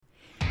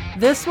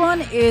This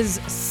one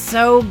is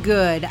so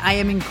good. I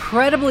am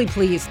incredibly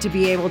pleased to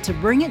be able to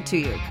bring it to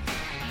you.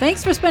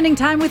 Thanks for spending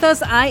time with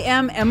us. I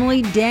am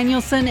Emily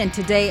Danielson, and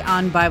today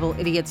on Bible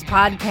Idiots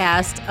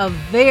Podcast, a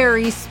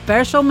very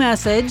special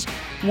message,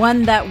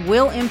 one that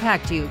will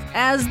impact you.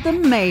 As the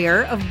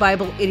mayor of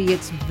Bible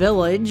Idiots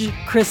Village,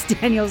 Chris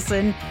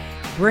Danielson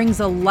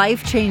brings a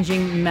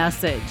life-changing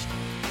message.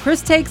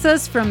 Chris takes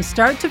us from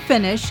start to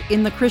finish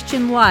in the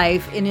Christian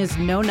life in his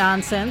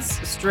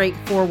no-nonsense,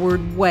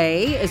 straightforward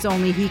way, as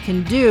only he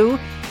can do,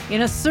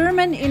 in a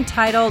sermon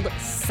entitled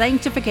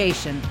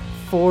Sanctification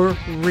for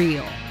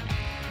Real.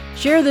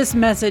 Share this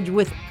message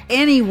with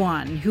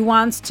anyone who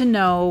wants to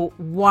know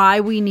why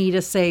we need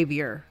a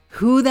Savior,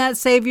 who that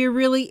Savior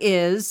really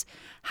is,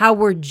 how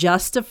we're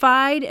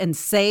justified and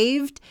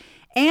saved,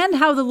 and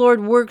how the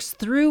Lord works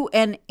through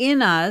and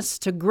in us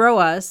to grow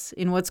us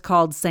in what's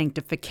called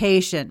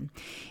sanctification.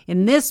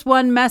 In this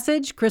one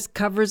message, Chris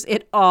covers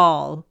it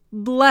all.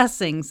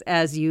 Blessings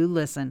as you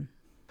listen.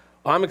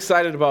 I'm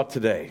excited about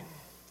today.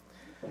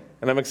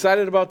 And I'm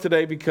excited about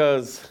today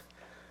because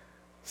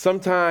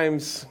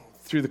sometimes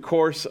through the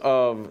course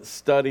of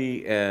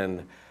study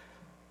and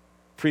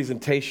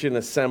presentation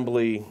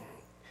assembly,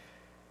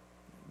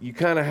 you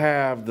kind of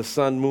have the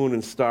sun, moon,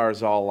 and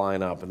stars all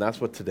line up, and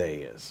that's what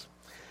today is.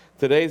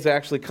 Today's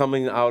actually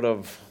coming out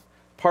of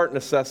part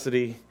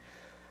necessity,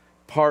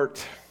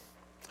 part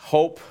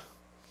hope,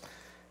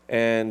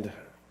 and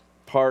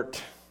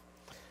part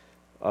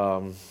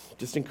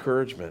just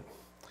encouragement.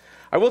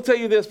 I will tell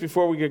you this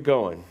before we get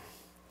going,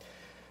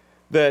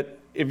 that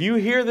if you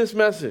hear this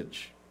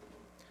message,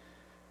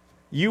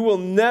 you will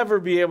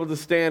never be able to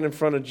stand in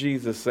front of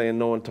Jesus saying,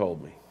 "No one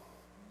told me."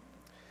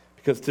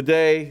 Because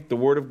today, the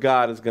Word of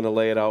God is going to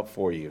lay it out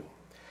for you.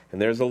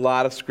 And there's a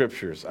lot of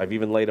scriptures. I've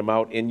even laid them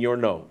out in your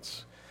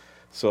notes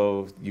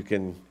so you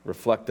can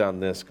reflect on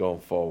this going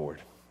forward.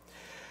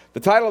 The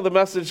title of the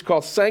message is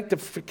called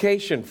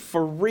Sanctification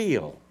for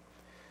Real.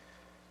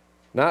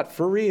 Not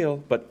for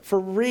real, but for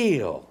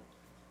real.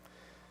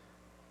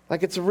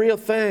 Like it's a real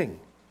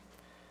thing.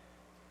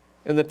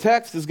 And the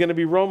text is going to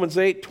be Romans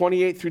 8,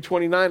 28 through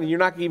 29, and you're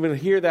not going to even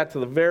hear that to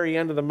the very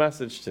end of the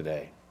message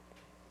today.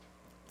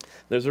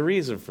 There's a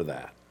reason for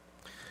that.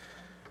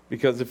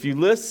 Because if you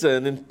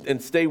listen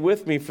and stay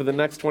with me for the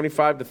next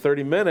 25 to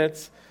 30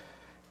 minutes,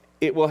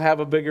 it will have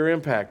a bigger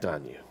impact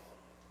on you.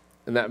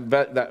 And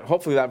that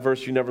hopefully that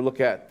verse you never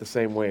look at the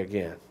same way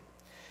again.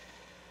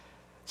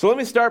 So let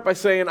me start by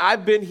saying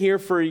I've been here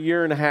for a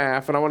year and a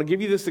half, and I want to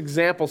give you this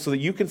example so that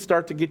you can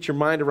start to get your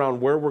mind around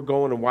where we're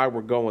going and why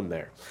we're going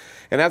there.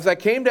 And as I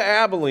came to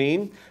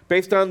Abilene,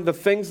 based on the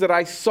things that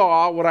I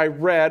saw, what I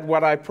read,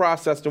 what I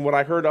processed, and what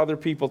I heard other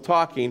people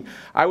talking,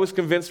 I was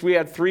convinced we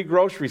had 3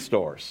 grocery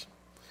stores.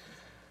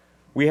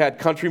 We had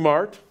Country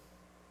Mart,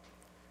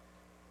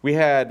 we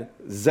had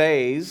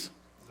Zay's.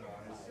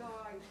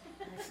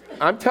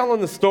 I'm telling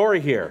the story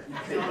here.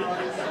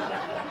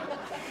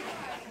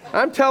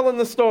 I'm telling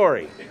the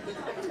story.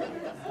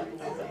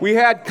 We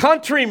had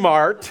Country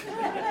Mart,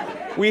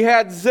 we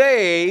had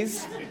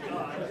Zay's,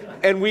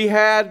 and we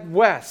had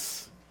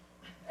Wes.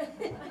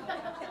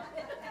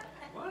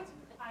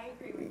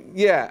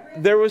 Yeah,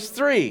 there was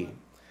 3.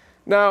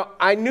 Now,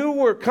 I knew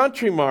where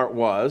Country Mart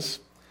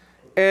was,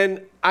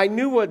 and I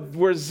knew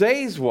where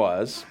Zay's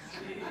was.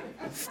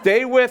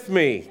 Stay with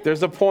me.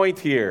 There's a point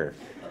here.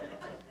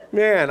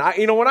 Man,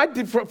 when I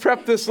did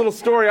prep this little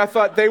story, I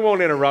thought they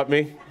won't interrupt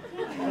me.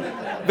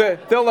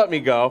 They'll let me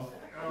go.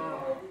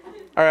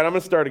 All right, I'm going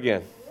to start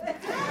again.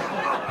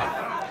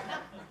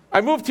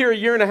 I moved here a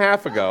year and a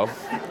half ago.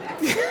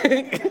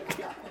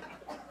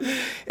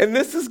 And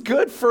this is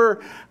good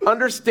for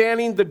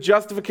understanding the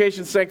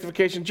justification,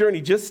 sanctification journey.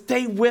 Just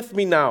stay with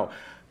me now.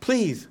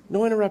 Please,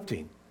 no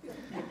interrupting.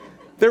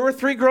 There were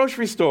 3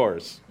 grocery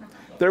stores.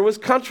 There was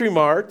Country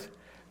Mart,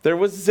 there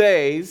was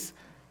Zay's,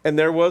 and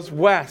there was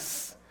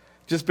Wes.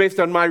 Just based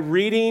on my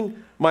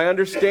reading, my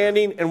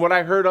understanding, and what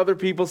I heard other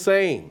people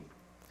saying.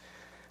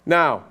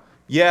 Now,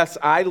 yes,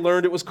 I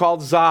learned it was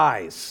called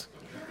Zay's.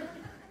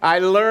 I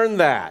learned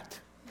that.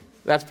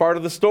 That's part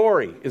of the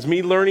story, is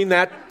me learning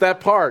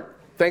that part.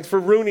 Thanks for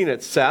ruining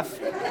it, Seth.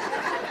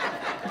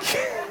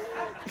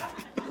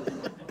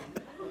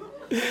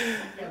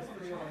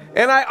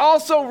 And I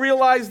also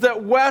realized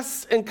that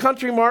Wes and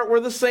Country Mart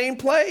were the same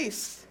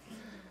place.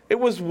 It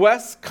was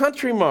Wes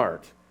Country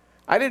Mart.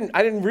 I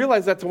didn't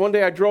realize that till one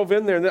day I drove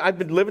in there, and I'd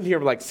been living here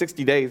for like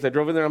 60 days. I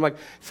drove in there, and I'm like,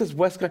 it says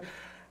Wes Country.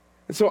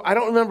 And so I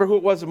don't remember who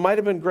it was. It might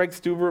have been Greg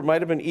Stuber. It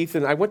might have been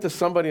Ethan. I went to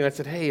somebody, and I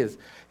said, hey,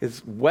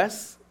 is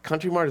Wes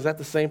Country Mart, is that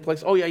the same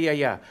place? Oh,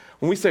 yeah.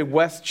 When we say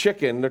Wes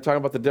Chicken, they're talking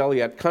about the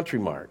deli at Country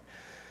Mart.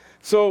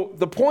 So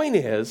the point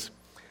is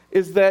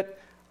that,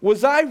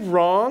 was I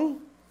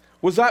wrong?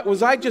 Was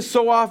I just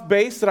so off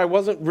base that I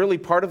wasn't really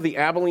part of the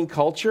Abilene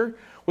culture?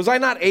 Was I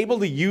not able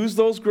to use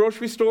those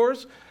grocery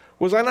stores?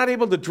 Was I not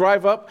able to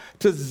drive up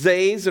to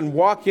Zay's and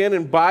walk in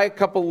and buy a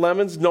couple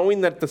lemons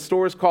knowing that the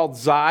store is called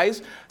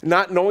Zay's,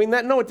 not knowing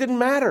that? No, it didn't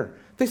matter.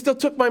 They still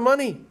took my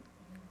money.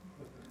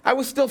 I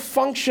was still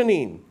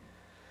functioning.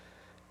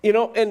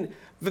 And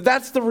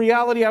That's the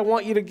reality I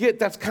want you to get.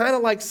 That's kind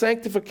of like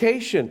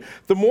sanctification.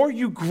 The more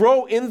you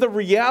grow in the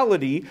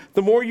reality,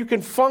 the more you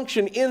can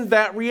function in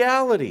that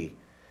reality.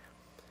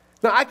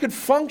 Now, I could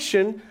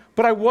function,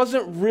 but I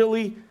wasn't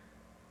really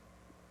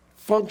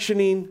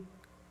functioning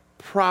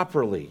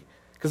properly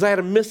because I had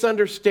a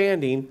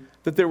misunderstanding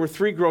that there were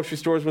 3 grocery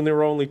stores when there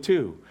were only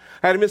 2.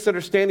 I had a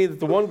misunderstanding that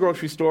the one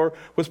grocery store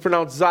was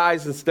pronounced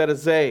Zais instead of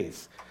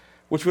Zays,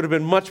 which would have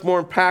been much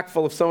more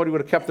impactful if somebody would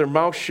have kept their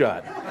mouth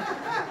shut.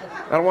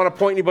 I don't want to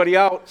point anybody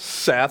out,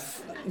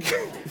 Seth.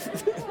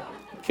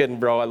 Kidding,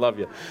 bro. I love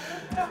you.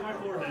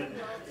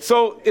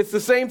 So it's the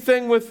same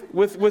thing with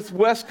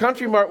West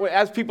Country Mart.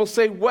 As people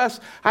say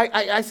West,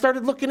 I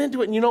started looking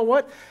into it, and you know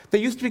what? They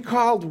used to be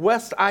called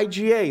West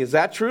IGA. Is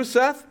that true,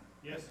 Seth?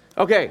 Yes.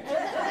 Okay.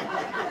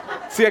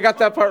 See, I got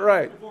that part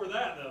right. Before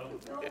that,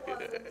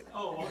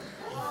 though.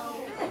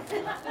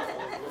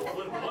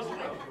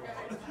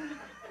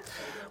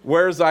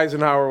 Where's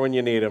Eisenhower when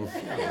you need him?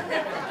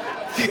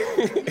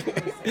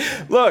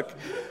 Look,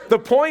 the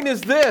point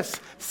is this.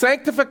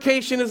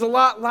 Sanctification is a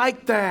lot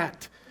like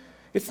that.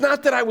 It's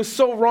not that I was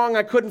so wrong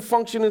I couldn't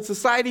function in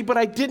society, but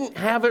I didn't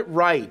have it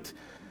right.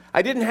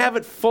 I didn't have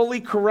it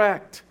fully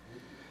correct.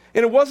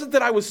 And it wasn't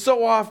that I was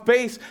so off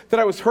base that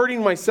I was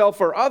hurting myself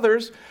or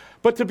others,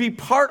 but to be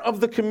part of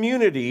the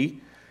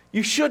community,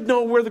 you should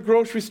know where the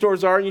grocery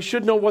stores are and you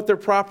should know what they're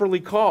properly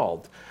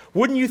called.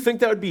 Wouldn't you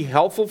think that would be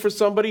helpful for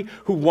somebody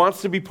who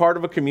wants to be part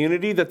of a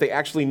community, that they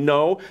actually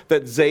know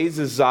that Zay's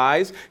is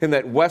Zai's and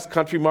that West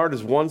Country Mart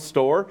is one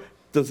store?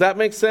 Does that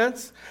make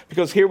sense?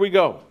 Because here we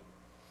go.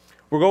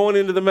 We're going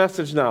into the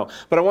message now.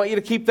 But I want you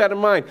to keep that in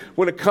mind.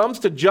 When it comes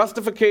to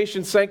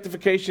justification,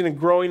 sanctification, and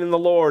growing in the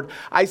Lord,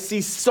 I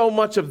see so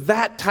much of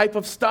that type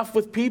of stuff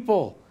with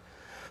people.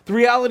 The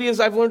reality is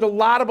I've learned a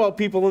lot about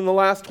people in the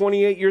last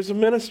 28 years of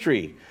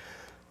ministry.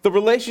 The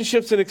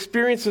relationships and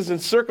experiences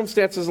and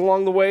circumstances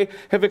along the way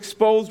have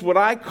exposed what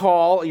I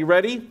call, are you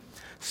ready?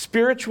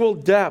 Spiritual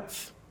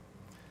depth.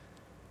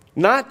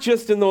 Not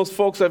just in those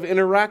folks I've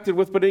interacted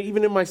with, but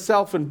even in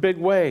myself in big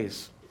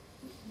ways.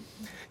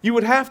 You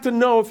would have to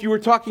know, if you were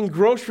talking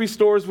grocery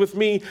stores with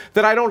me,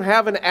 that I don't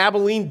have an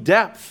Abilene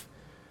depth.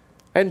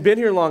 I hadn't been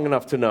here long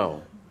enough to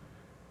know.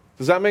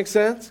 Does that make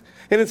sense?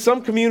 And in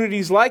some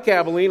communities like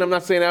Abilene, I'm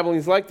not saying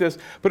Abilene's like this,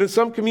 but in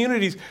some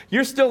communities,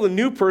 you're still a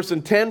new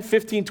person 10,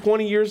 15,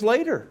 20 years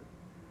later.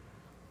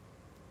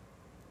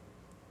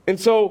 And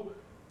so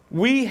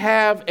we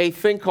have a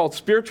thing called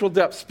spiritual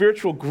depth,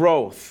 spiritual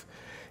growth.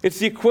 It's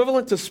the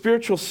equivalent to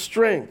spiritual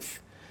strength,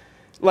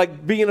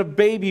 like being a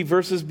baby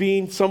versus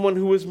being someone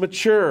who is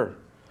mature.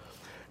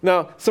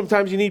 Now,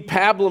 sometimes you need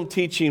pablum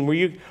teaching,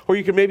 or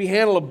you can maybe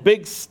handle a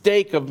big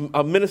steak of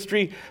a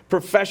ministry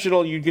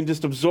professional. You can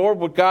just absorb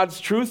what God's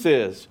truth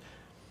is.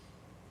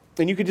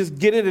 And you can just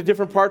get into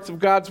different parts of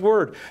God's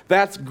word.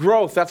 That's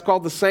growth. That's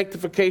called the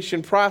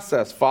sanctification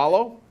process.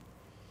 Follow?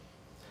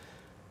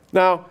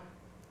 Now,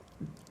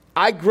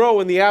 I grow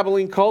in the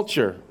Abilene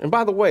culture. And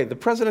by the way, the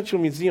Presidential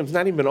Museum's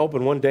not even been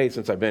open one day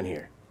since I've been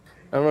here.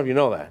 I don't know if you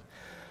know that.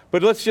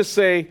 But let's just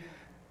say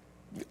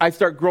I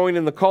start growing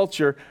in the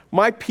culture.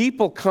 My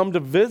people come to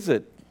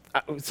visit.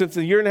 Since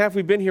the year and a half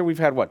we've been here, we've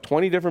had,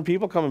 20 different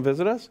people come and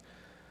visit us?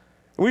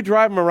 And we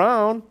drive them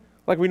around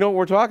like we know what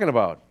we're talking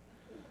about.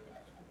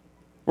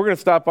 We're going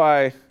to stop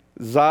by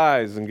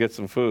Zai's and get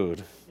some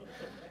food.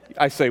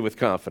 I say with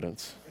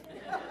confidence.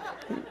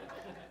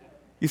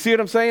 You see what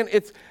I'm saying?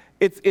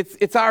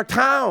 It's our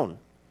town.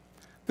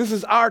 This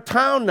is our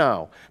town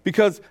now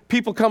because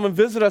people come and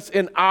visit us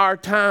in our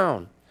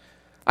town.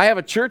 I have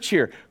a church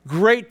here,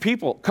 great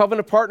people,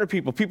 covenant partner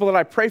people, people that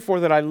I pray for,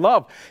 that I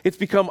love. It's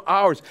become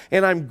ours,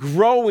 and I'm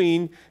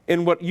growing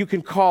in what you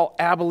can call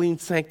Abilene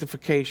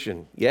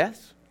sanctification.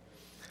 Yes?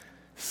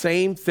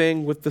 Same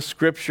thing with the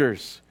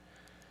scriptures.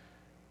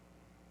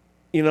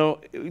 You know,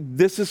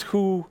 this is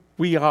who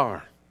we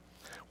are.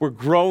 We're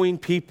growing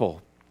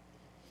people,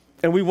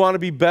 and we want to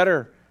be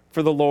better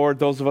for the Lord,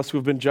 those of us who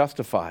have been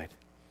justified.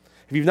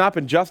 If you've not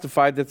been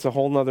justified, that's a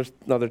whole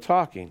nother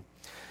talking.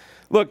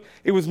 Look,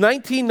 it was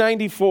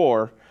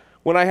 1994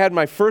 when I had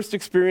my first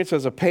experience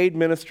as a paid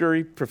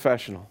ministry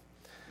professional.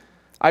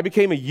 I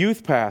became a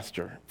youth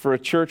pastor for a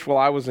church while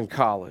I was in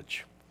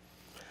college.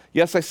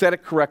 Yes, I said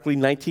it correctly,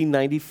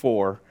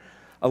 1994,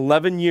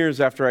 11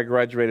 years after I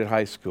graduated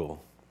high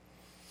school.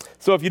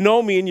 So if you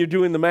know me and you're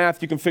doing the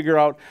math, you can figure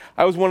out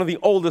I was one of the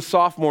oldest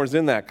sophomores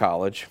in that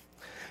college.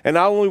 And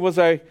not only was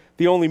I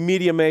the only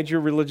media major,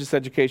 religious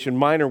education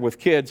minor with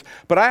kids,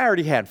 but I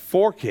already had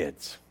 4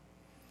 kids.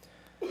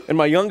 And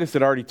my youngest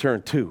had already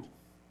turned 2.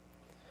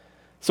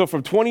 So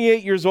from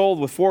 28 years old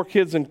with 4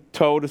 kids in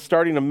tow to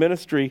starting a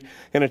ministry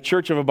in a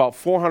church of about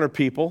 400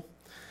 people.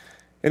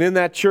 And in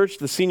that church,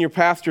 the senior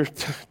pastor,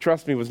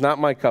 trust me, was not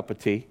my cup of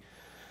tea.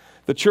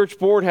 The church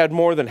board had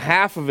more than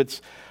half of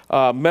its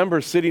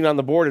members sitting on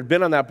the board, had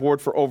been on that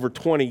board for over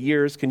 20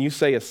 years. Can you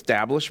say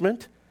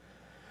establishment?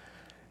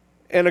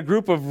 And a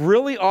group of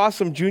really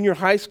awesome junior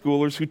high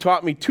schoolers who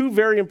taught me 2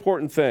 very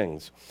important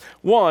things.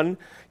 One,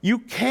 you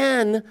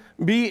can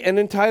be an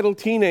entitled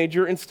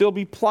teenager and still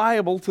be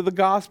pliable to the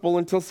gospel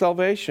until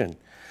salvation.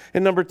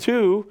 And number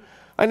two,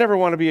 I never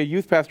want to be a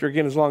youth pastor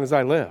again as long as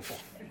I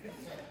live.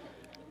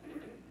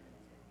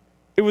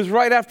 It was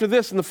right after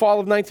this, in the fall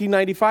of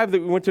 1995,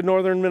 that we went to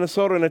northern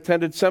Minnesota and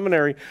attended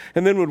seminary,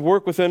 and then would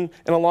work within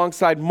and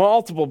alongside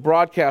multiple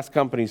broadcast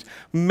companies,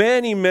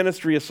 many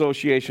ministry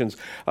associations.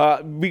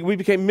 We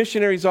became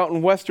missionaries out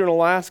in western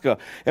Alaska,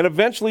 and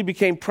eventually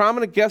became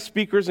prominent guest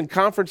speakers and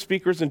conference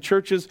speakers in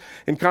churches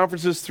and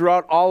conferences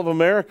throughout all of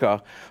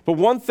America. But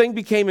one thing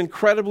became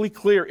incredibly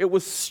clear. It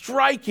was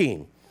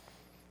striking,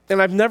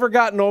 and I've never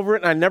gotten over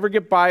it, and I never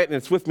get by it, and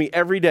it's with me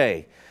every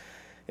day.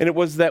 And it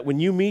was that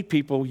when you meet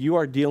people, you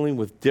are dealing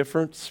with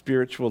different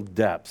spiritual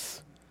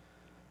depths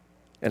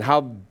and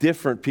how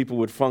different people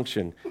would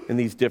function in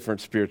these different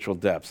spiritual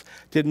depths.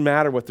 Didn't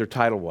matter what their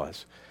title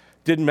was.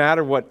 Didn't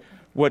matter what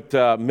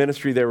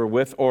ministry they were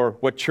with or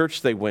what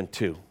church they went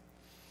to.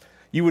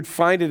 You would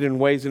find it in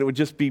ways, and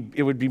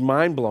it would be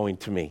mind-blowing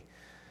to me.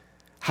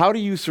 How do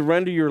you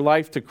surrender your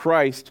life to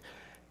Christ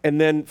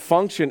and then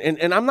function?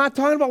 And I'm not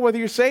talking about whether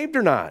you're saved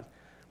or not.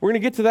 We're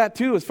going to get to that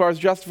too, as far as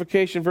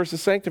justification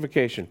versus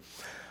sanctification.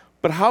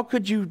 But how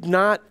could you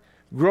not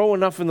grow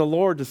enough in the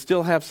Lord to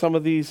still have some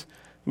of these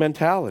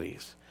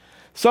mentalities?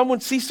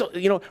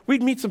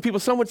 We'd meet some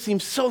people, some would seem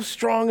so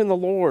strong in the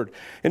Lord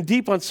and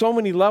deep on so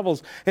many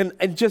levels and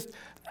just,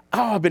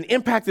 I've been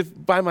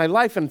impacted by my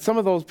life, and some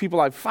of those people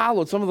I've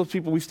followed, some of those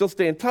people we still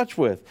stay in touch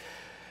with.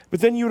 But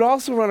then you'd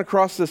also run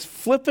across this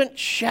flippant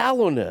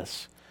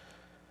shallowness,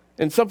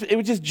 and it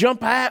would just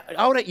jump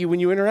out at you when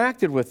you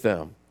interacted with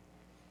them.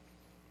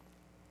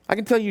 I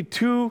can tell you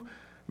two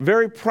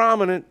very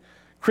prominent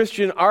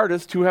Christian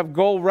artists who have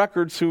gold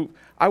records who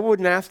I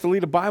wouldn't ask to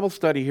lead a Bible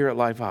study here at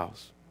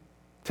Lifehouse.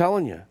 I'm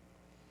telling you.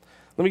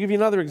 Let me give you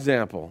another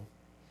example.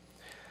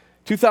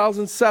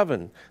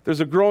 2007, there's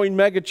a growing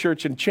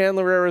megachurch in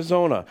Chandler,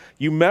 Arizona.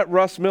 You met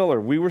Russ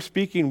Miller. We were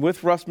speaking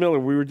with Russ Miller.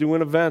 We were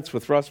doing events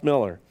with Russ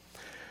Miller.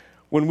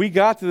 When we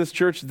got to this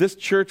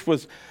church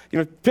was,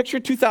 picture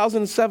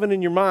 2007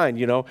 in your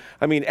mind,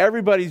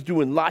 everybody's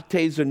doing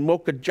lattes and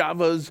mocha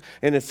javas,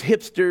 and it's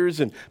hipsters,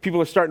 and people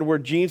are starting to wear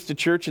jeans to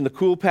church, and the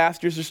cool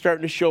pastors are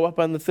starting to show up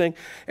on the thing.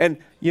 And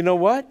you know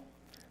what?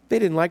 They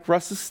didn't like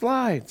Russ's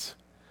slides.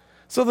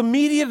 So the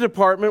media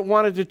department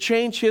wanted to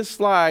change his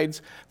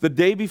slides the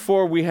day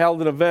before we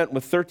held an event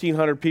with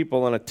 1,300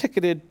 people on a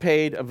ticketed,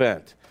 paid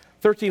event.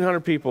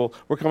 1,300 people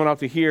were coming out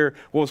to hear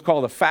what was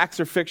called a Facts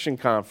or Fiction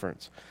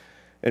conference.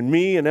 And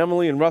me and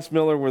Emily and Russ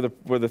Miller were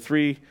the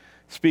three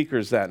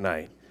speakers that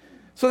night.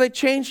 So they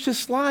changed his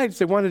slides.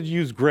 They wanted to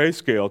use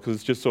grayscale because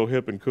it's just so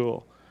hip and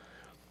cool.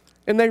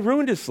 And they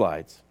ruined his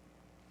slides.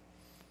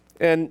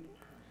 And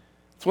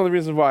it's one of the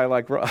reasons why I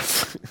like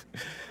Russ.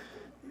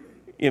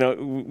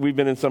 We've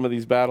been in some of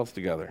these battles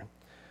together.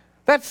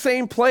 That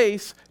same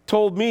place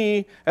told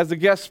me, as a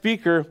guest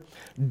speaker,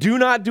 do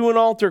not do an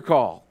altar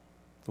call.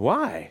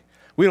 Why?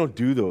 We don't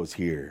do those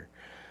here.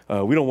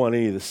 We don't want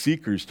any of the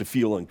seekers to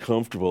feel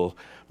uncomfortable.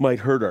 Might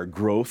hurt our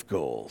growth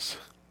goals.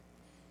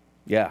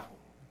 Yeah,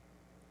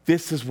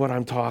 this is what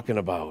I'm talking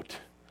about.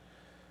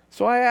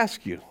 So I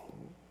ask you,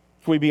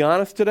 can we be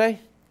honest today?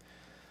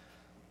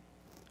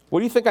 What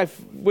do you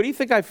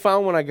think I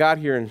found when I got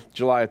here in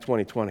July of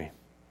 2020?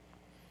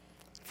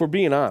 If we're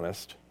being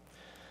honest,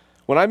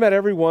 when I met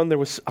everyone, there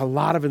was a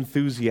lot of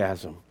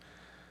enthusiasm.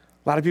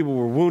 A lot of people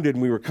were wounded,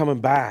 and we were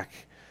coming back.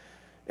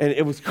 And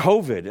it was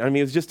COVID.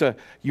 It was just a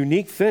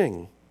unique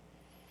thing.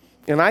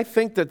 And I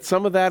think that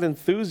some of that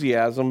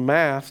enthusiasm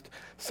masked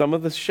some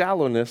of the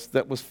shallowness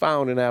that was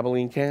found in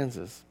Abilene,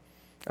 Kansas.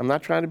 I'm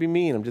not trying to be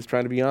mean. I'm just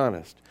trying to be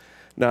honest.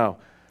 Now,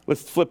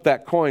 let's flip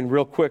that coin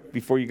real quick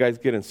before you guys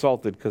get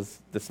insulted, because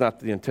that's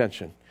not the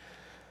intention.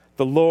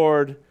 The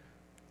Lord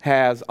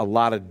has a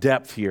lot of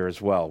depth here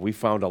as well. We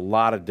found a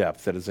lot of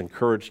depth that has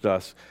encouraged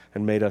us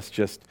and made us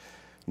just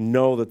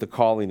know that the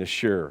calling is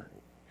sure.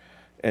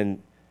 And,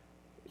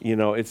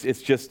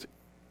 it's just,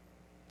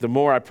 the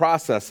more I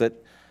process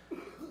it,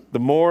 the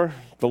more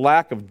the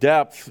lack of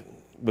depth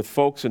with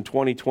folks in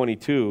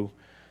 2022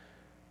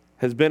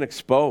 has been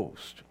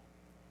exposed,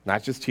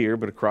 not just here,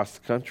 but across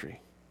the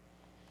country.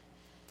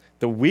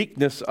 The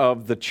weakness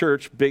of the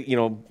church, big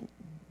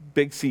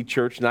C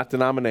church, not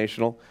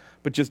denominational,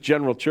 but just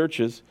general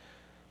churches,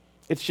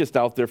 it's just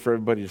out there for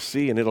everybody to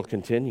see, and it'll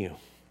continue.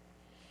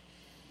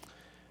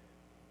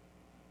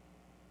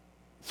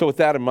 So with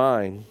that in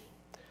mind,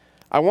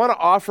 I want to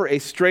offer a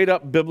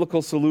straight-up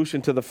biblical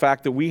solution to the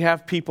fact that we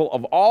have people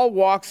of all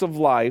walks of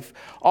life,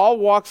 all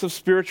walks of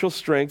spiritual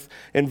strength,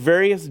 and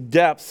various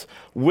depths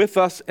with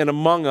us and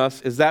among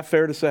us. Is that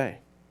fair to say?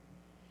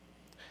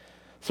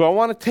 So I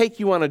want to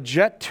take you on a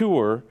jet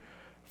tour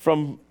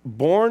from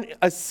born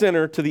a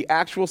sinner to the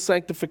actual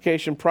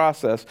sanctification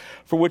process,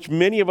 for which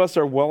many of us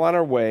are well on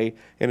our way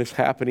and is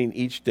happening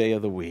each day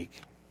of the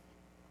week.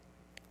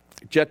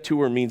 Jet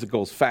tour means it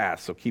goes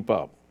fast, so keep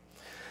up.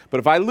 But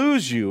if I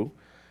lose you,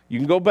 you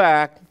can go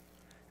back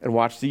and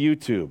watch the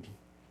YouTube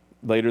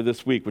later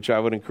this week, which I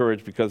would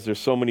encourage because there's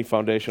so many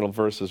foundational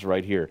verses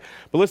right here.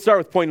 But let's start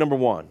with point number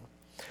one.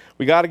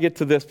 We got to get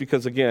to this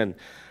because, again,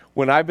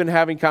 when I've been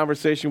having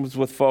conversations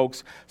with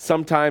folks,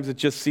 sometimes it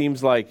just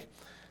seems like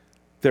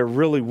they're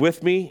really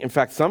with me. In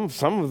fact, some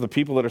of the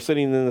people that are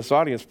sitting in this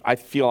audience, I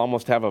feel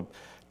almost have a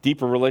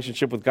deeper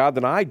relationship with God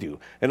than I do.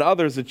 And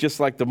others, it's just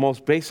like the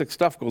most basic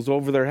stuff goes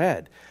over their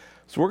head.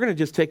 So we're going to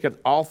just take it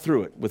all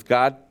through it with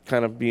God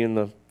kind of being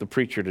the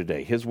preacher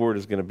today. His word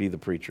is going to be the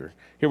preacher.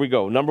 Here we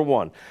go. Number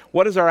one,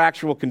 what is our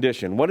actual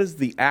condition? What is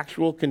the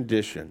actual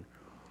condition?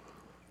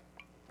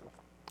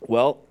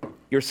 Well,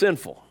 you're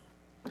sinful,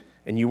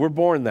 and you were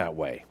born that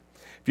way.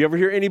 If you ever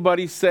hear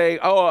anybody say,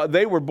 oh,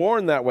 they were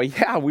born that way,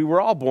 yeah, we were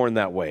all born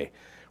that way.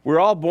 We're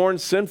all born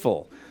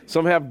sinful.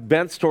 Some have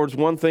bents towards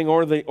one thing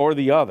or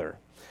the other.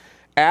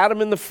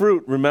 Adam and the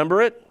fruit,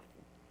 remember it?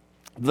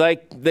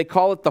 They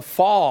call it the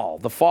fall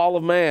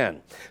of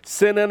man.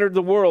 Sin entered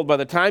the world. By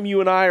the time you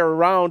and I are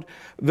around,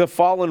 the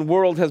fallen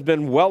world has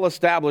been well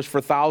established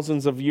for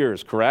thousands of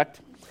years, correct?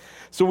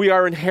 So we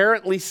are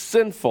inherently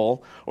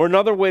sinful, or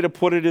another way to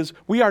put it is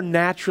we are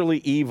naturally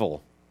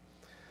evil.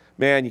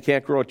 Man, you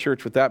can't grow a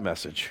church with that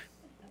message.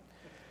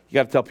 You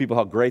got to tell people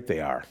how great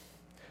they are.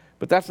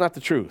 But that's not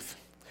the truth.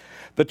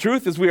 The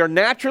truth is we are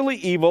naturally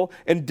evil,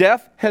 and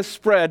death has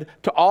spread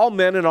to all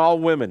men and all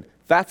women.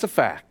 That's a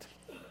fact.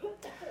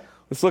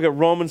 Let's look at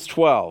Romans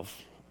 12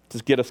 to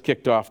get us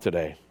kicked off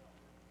today.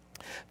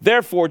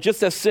 Therefore,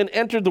 just as sin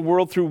entered the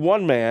world through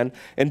one man,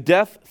 and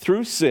death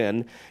through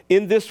sin,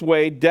 in this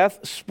way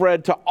death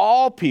spread to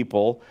all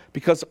people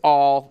because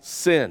all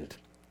sinned.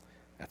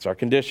 That's our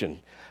condition.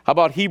 How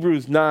about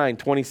Hebrews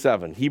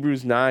 9:27?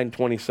 Hebrews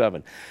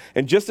 9:27.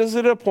 And just as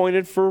it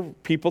appointed for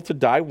people to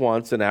die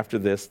once, and after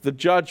this, the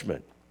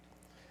judgment.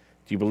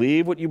 Do you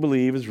believe what you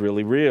believe is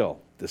really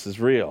real? This is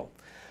real.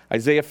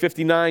 Isaiah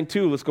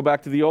 59:2, let's go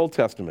back to the Old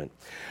Testament.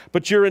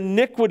 But your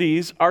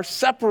iniquities are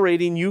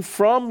separating you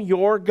from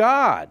your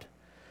God,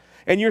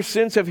 and your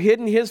sins have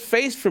hidden his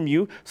face from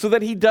you so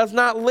that he does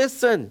not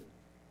listen.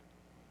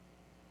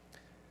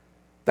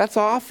 That's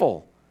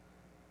awful.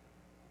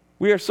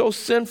 We are so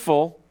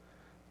sinful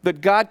that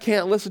God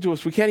can't listen to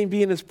us. We can't even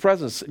be in his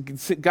presence.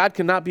 God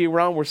cannot be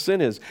around where sin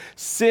is.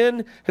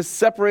 Sin has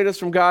separated us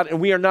from God, and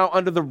we are now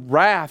under the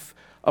wrath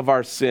of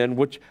our sin,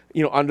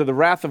 under the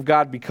wrath of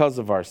God because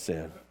of our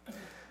sin.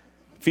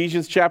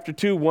 Ephesians chapter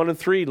 2, 1 and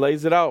 3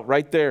 lays it out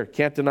right there.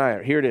 Can't deny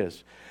it. Here it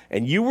is.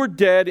 And you were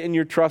dead in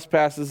your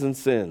trespasses and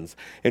sins,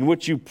 in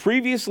which you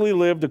previously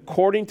lived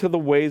according to the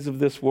ways of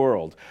this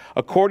world,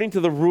 according to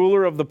the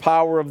ruler of the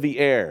power of the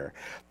air,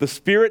 the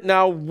spirit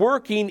now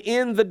working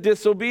in the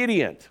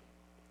disobedient.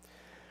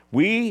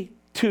 We,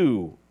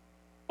 too,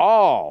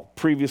 all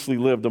previously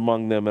lived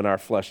among them in our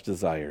flesh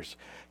desires,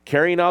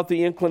 carrying out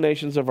the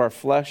inclinations of our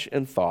flesh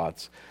and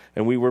thoughts,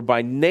 and we were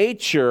by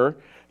nature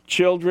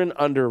children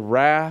under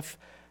wrath,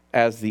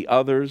 as the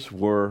others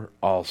were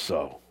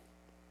also.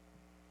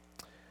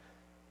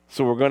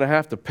 So we're going to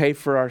have to pay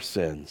for our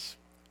sins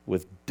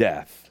with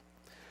death,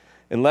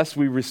 unless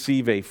we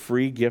receive a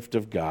free gift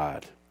of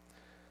God.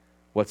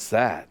 What's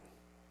that?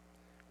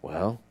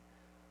 Well,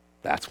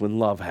 that's when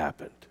love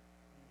happened.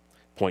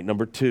 Point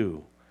number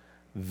 2,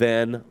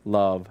 then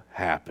love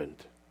happened.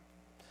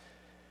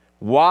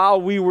 While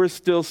we were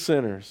still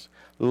sinners,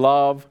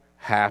 love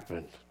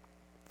happened.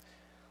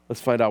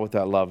 Let's find out what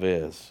that love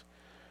is.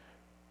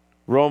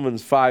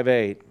 Romans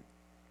 5:8.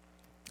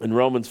 In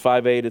Romans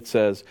 5:8 it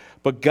says,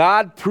 but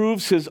God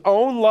proves his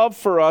own love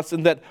for us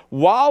in that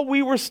while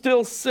we were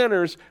still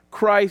sinners,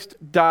 Christ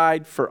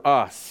died for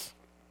us.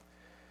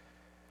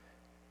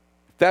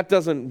 If that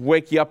doesn't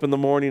wake you up in the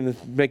morning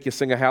and make you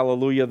sing a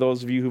hallelujah,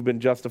 those of you who've been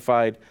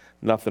justified,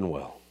 nothing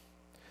will.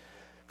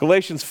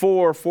 Galatians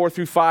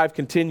 4:4-5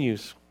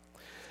 continues.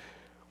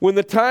 When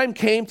the time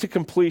came to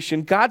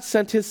completion, God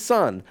sent his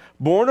son,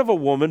 born of a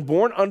woman,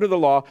 born under the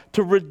law,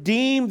 to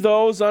redeem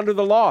those under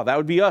the law. That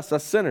would be us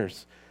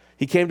sinners.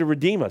 He came to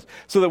redeem us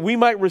so that we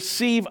might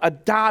receive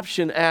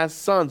adoption as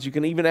sons. You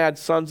can even add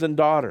sons and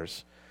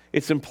daughters.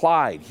 It's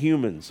implied,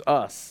 humans,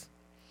 us.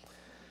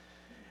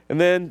 And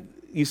then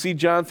you see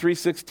John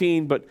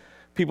 3:16, but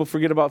people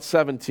forget about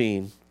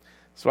 17.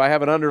 So I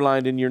have it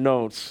underlined in your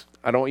notes.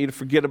 I don't want you to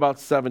forget about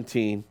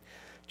 17.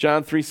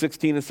 John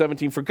 3:16 and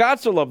 17, for God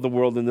so loved the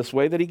world in this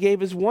way that he gave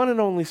his one and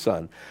only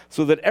son,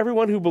 so that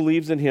everyone who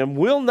believes in him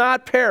will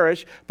not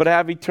perish, but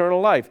have eternal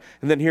life.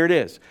 And then here it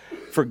is.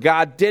 For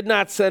God did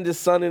not send his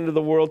son into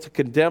the world to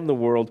condemn the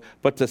world,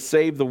 but to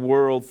save the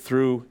world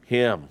through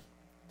him.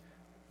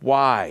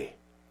 Why?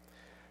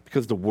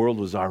 Because the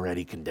world was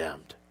already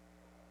condemned.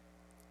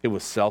 It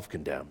was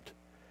self-condemned.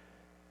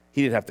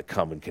 He didn't have to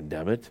come and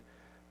condemn it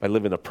by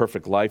living a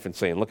perfect life and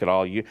saying, look at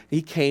all you.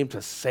 He came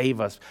to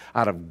save us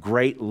out of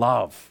great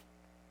love.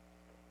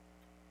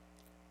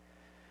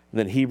 And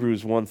then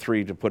Hebrews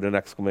 1:3 to put an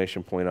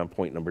exclamation point on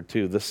point number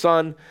 2. The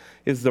Son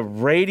is the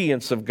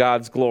radiance of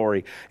God's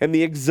glory and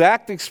the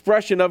exact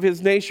expression of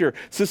his nature,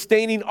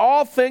 sustaining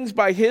all things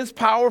by his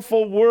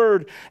powerful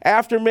word.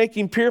 After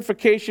making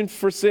purification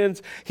for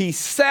sins, he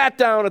sat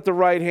down at the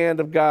right hand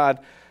of God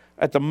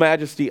at the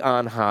majesty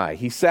on high.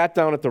 He sat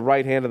down at the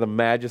right hand of the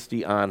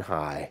majesty on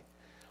high.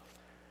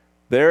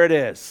 There it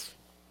is.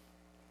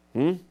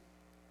 Bada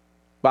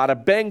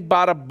bang,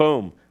 bada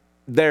boom.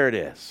 There it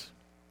is.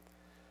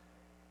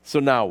 So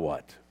now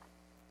what?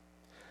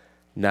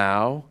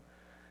 Now,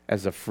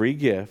 as a free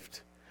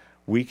gift,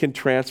 we can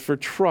transfer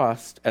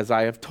trust as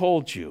I have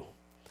told you.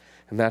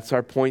 And that's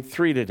our point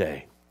 3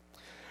 today.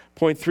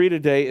 Point 3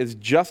 today is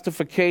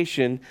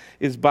justification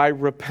is by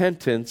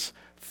repentance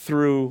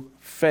through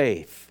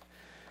faith.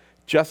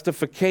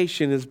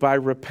 Justification is by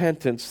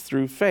repentance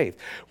through faith.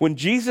 When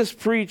Jesus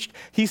preached,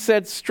 he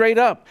said straight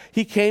up,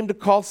 he came to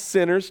call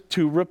sinners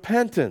to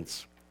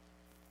repentance.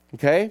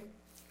 Okay?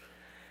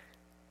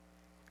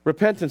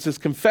 Repentance is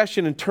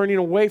confession and turning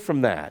away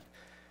from that.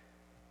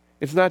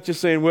 It's not just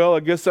saying, well, I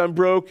guess I'm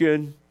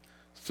broken,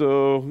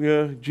 so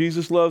yeah,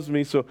 Jesus loves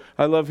me, so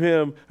I love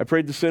him. I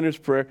prayed the sinner's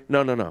prayer.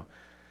 No.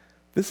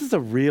 This is a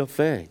real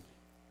thing.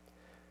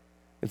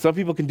 And some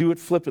people can do it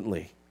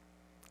flippantly.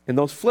 And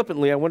those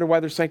flippantly, I wonder why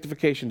their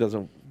sanctification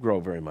doesn't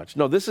grow very much.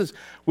 No, this is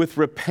with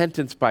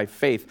repentance by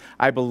faith.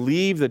 I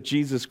believe that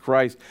Jesus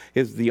Christ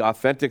is the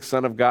authentic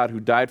Son of God who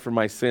died for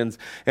my sins,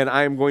 and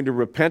I am going to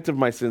repent of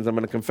my sins. I'm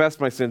going to confess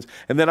my sins,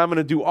 and then I'm going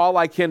to do all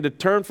I can to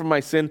turn from my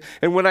sin.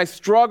 And when I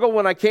struggle,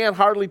 when I can't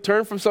hardly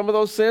turn from some of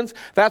those sins,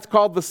 that's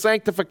called the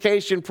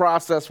sanctification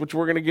process, which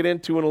we're going to get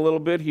into in a little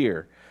bit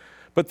here.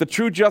 But the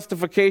true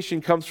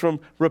justification comes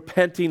from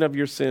repenting of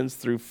your sins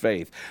through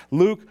faith.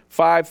 Luke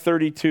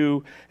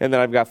 5:32, and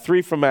then I've got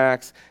 3 from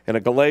Acts, and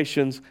a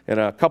Galatians, and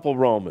a couple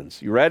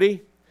Romans. You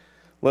ready?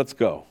 Let's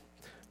go.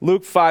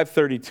 Luke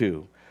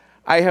 5:32.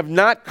 I have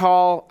not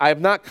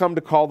come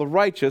to call the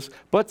righteous,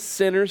 but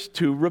sinners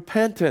to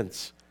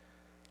repentance.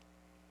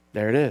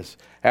 There it is.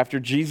 After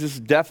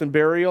Jesus' death and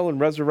burial and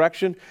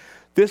resurrection,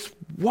 this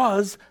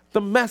was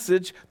the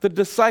message the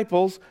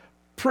disciples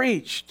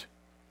preached.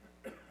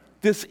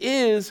 This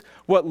is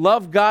what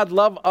love God,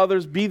 love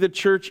others, be the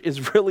church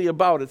is really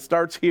about. It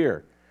starts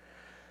here.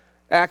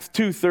 Acts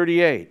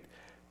 2:38.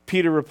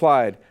 Peter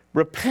replied,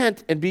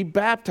 repent and be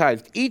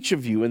baptized, each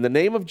of you, in the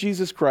name of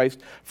Jesus Christ,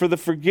 for the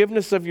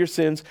forgiveness of your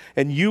sins,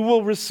 and you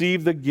will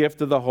receive the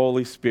gift of the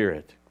Holy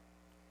Spirit.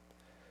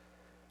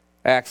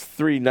 Acts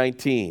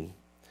 3:19.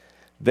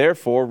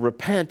 Therefore,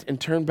 repent and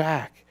turn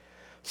back,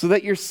 so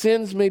that your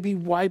sins may be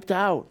wiped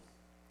out.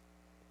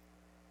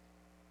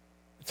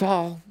 It's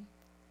all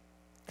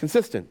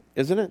consistent,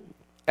 isn't it?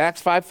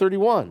 Acts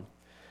 5:31.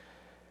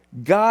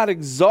 God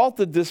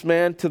exalted this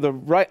man to the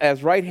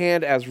right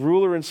hand as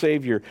ruler and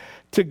savior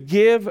to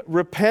give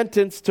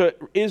repentance to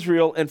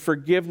Israel and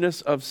forgiveness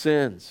of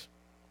sins.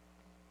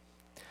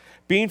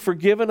 Being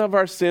forgiven of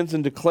our sins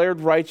and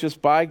declared righteous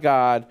by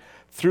God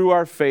through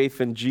our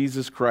faith in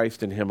Jesus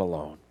Christ and him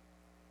alone.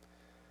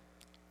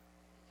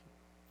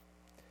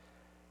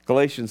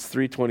 Galatians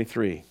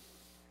 3:23.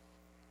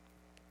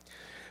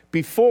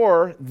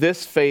 Before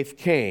this faith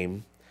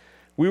came,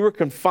 we were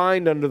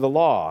confined under the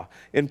law,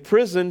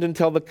 imprisoned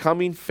until the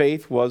coming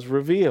faith was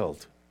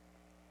revealed.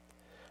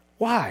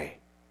 Why?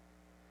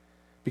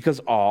 Because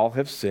all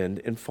have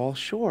sinned and fall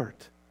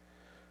short.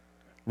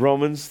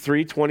 Romans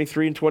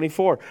 3:23 and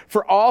 24.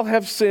 For all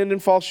have sinned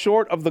and fall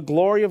short of the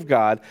glory of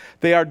God.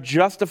 They are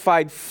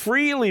justified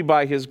freely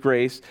by his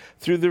grace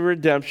through the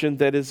redemption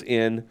that is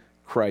in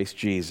Christ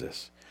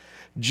Jesus.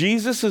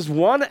 Jesus'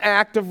 one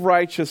act of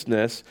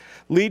righteousness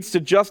leads to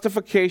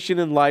justification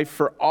in life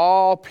for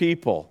all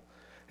people.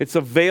 It's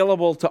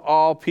available to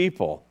all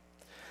people.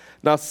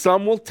 Now,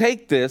 some will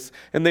take this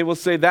and they will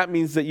say that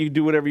means that you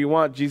do whatever you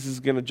want. Jesus is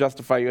going to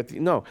justify you.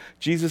 No,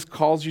 Jesus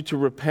calls you to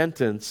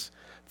repentance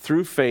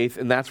through faith,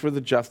 and that's where the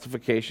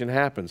justification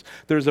happens.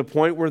 There's a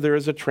point where there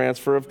is a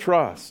transfer of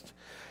trust.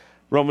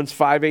 Romans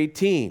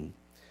 5:18.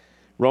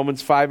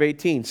 Romans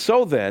 5:18.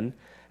 So then,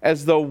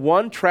 as though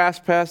one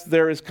trespass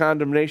there is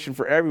condemnation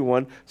for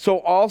everyone, so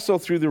also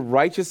through the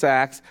righteous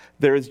acts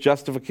there is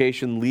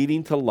justification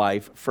leading to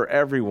life for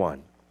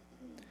everyone.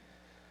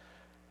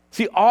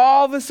 See,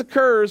 all this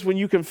occurs when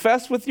you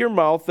confess with your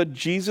mouth that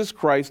Jesus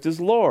Christ is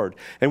Lord,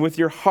 and with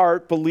your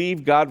heart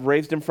believe God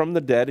raised him from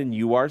the dead, and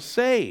you are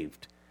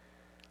saved.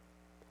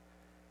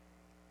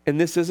 And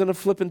this isn't a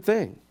flippant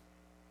thing.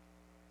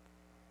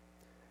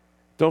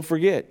 Don't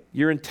forget,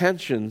 your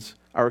intentions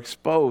are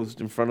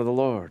exposed in front of the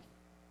Lord.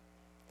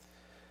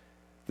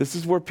 This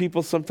is where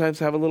people sometimes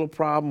have a little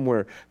problem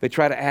where they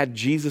try to add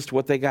Jesus to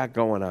what they got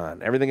going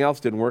on. Everything else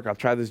didn't work. I'll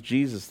try this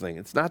Jesus thing.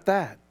 It's not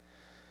that.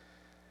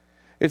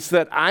 It's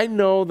that I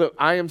know that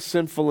I am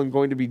sinful and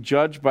going to be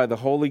judged by the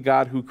holy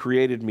God who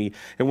created me.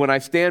 And when I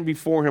stand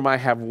before him, I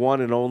have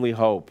one and only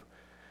hope.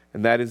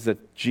 And that is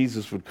that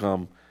Jesus would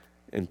come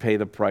and pay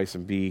the price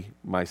and be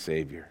my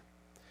Savior.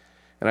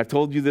 And I've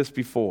told you this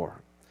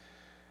before.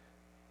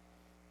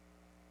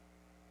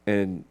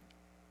 And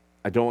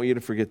I don't want you to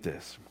forget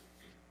this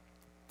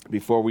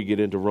before we get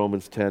into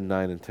Romans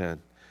 10:9 and 10.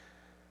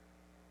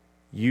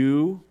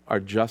 You are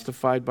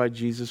justified by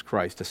Jesus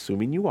Christ,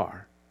 assuming you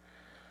are.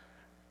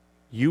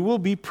 You will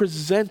be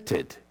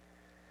presented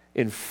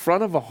in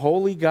front of a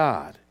holy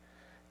God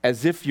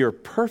as if you're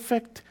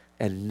perfect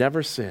and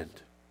never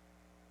sinned.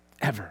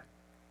 Ever.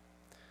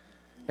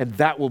 And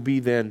that will be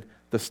then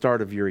the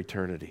start of your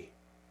eternity.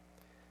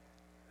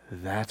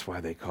 That's why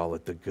they call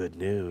it the good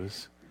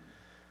news.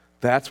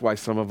 That's why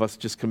some of us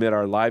just commit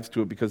our lives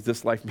to it, because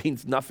this life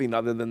means nothing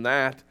other than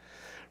that.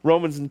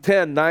 Romans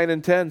 10, 9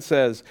 and 10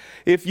 says,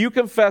 if you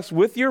confess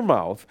with your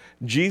mouth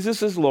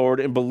Jesus is Lord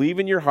and believe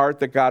in your heart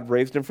that God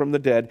raised him from the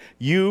dead,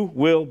 you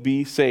will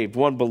be saved.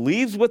 One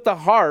believes with the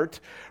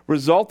heart,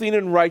 resulting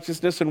in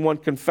righteousness, and one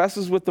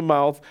confesses with the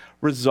mouth,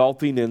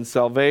 resulting in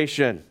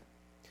salvation.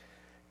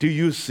 Do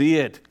you see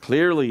it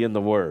clearly in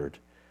the Word?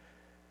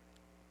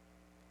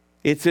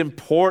 It's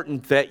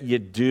important that you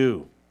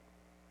do,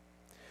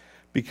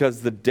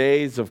 because the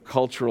days of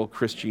cultural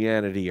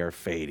Christianity are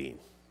fading.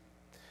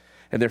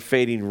 And they're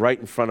fading right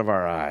in front of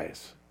our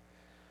eyes.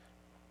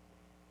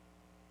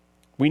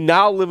 We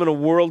now live in a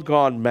world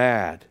gone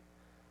mad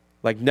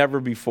like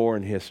never before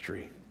in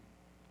history.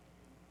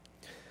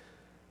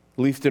 At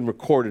least in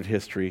recorded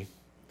history.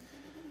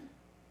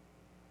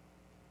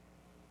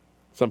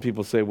 Some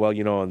people say, well,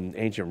 in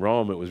ancient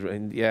Rome it was,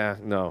 yeah,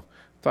 no. I'm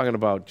talking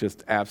about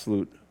just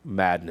absolute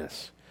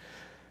madness.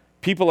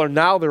 People are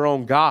now their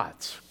own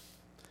gods.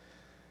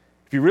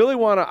 If you really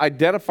want to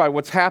identify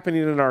what's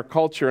happening in our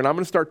culture, and I'm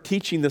going to start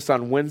teaching this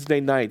on Wednesday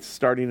nights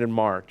starting in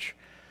March,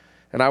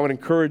 and I would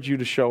encourage you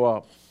to show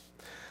up.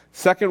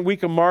 Second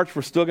week of March,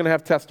 we're still going to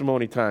have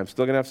testimony times,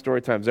 still going to have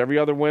story times. Every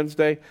other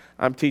Wednesday,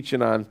 I'm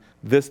teaching on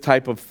this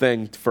type of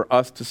thing for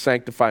us to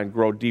sanctify and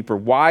grow deeper.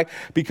 Why?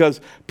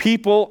 Because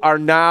people are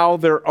now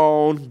their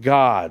own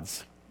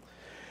gods.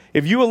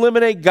 If you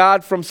eliminate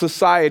God from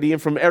society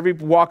and from every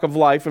walk of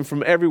life and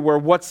from everywhere,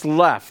 what's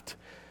left?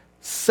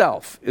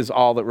 Self is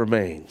all that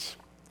remains.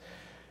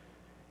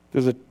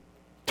 There's a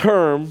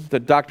term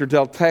that Dr.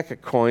 Del Tecca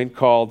coined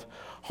called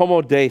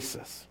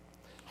homodiasis.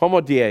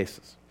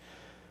 Homodiasis.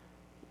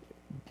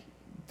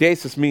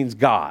 Deasis means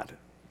God,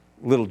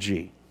 little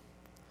g.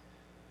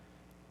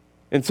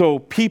 And so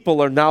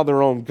people are now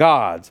their own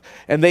gods,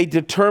 and they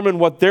determine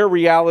what their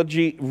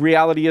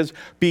reality is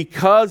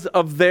because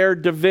of their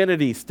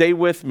divinity. Stay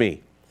with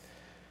me.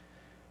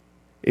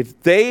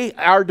 If they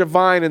are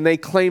divine and they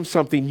claim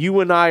something, you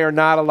and I are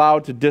not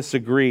allowed to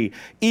disagree,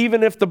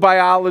 even if the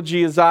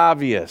biology is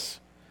obvious.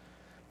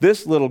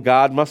 This little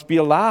God must be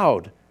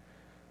allowed,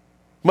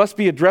 must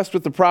be addressed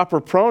with the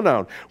proper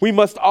pronoun. We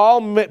must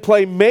all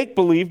play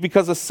make-believe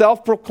because a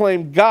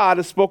self-proclaimed God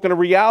has spoken a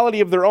reality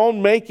of their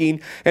own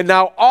making, and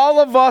now all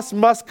of us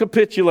must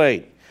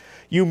capitulate.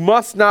 You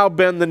must now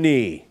bend the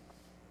knee.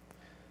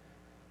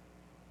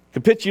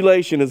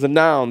 Capitulation is a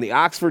noun. The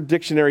Oxford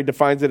Dictionary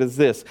defines it as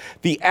this: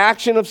 the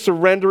action of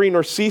surrendering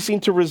or ceasing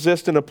to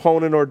resist an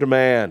opponent or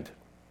demand.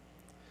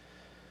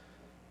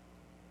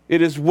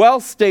 It is well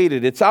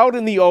stated. It's out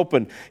in the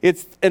open.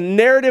 It's a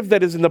narrative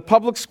that is in the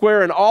public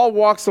square in all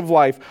walks of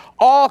life.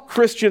 All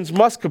Christians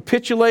must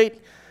capitulate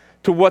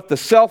to what the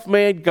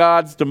self-made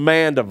gods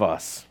demand of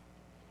us.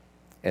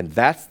 And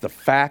that's the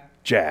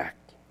fact, Jack.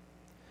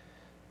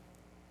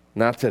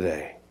 Not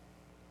today.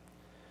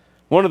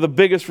 One of the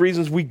biggest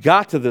reasons we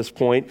got to this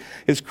point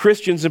is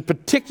Christians, and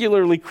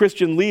particularly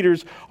Christian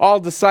leaders, all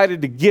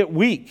decided to get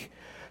weak,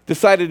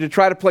 decided to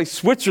try to play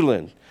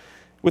Switzerland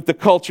with the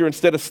culture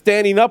instead of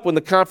standing up when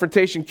the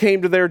confrontation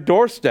came to their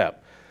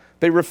doorstep.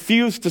 They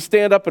refused to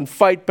stand up and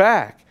fight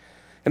back.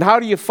 And how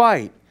do you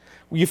fight?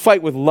 Well, you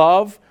fight with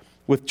love,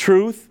 with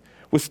truth,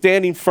 with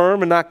standing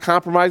firm and not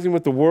compromising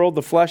with the world,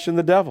 the flesh, and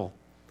the devil.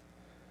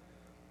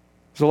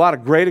 There's a lot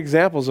of great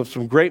examples of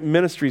some great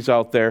ministries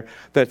out there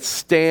that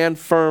stand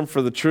firm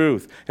for the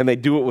truth, and they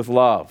do it with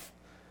love.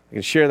 I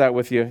can share that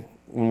with you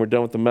when we're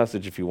done with the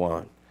message if you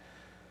want.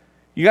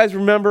 You guys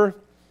remember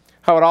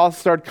how it all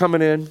started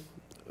coming in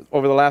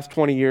over the last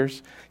 20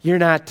 years? You're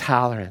not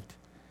tolerant.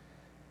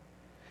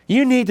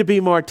 You need to be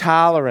more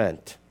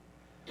tolerant.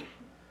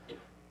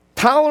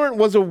 Tolerant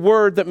was a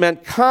word that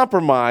meant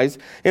compromise,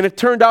 and it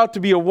turned out to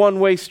be a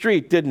one-way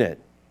street, didn't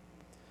it?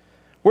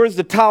 Where's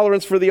the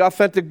tolerance for the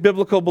authentic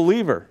biblical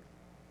believer?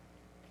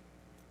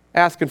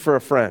 Asking for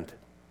a friend.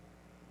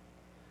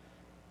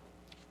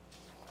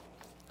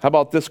 How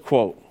about this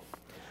quote?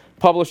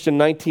 This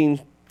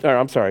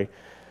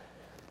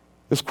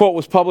quote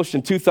was published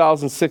in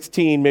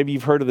 2016. Maybe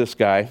you've heard of this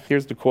guy.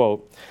 Here's the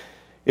quote.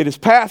 It is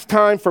past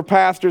time for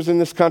pastors in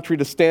this country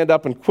to stand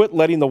up and quit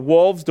letting the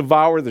wolves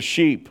devour the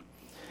sheep,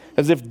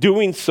 as if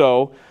doing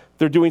so,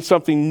 they're doing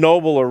something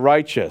noble or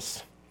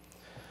righteous.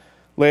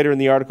 Later in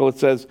the article it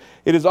says,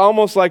 it is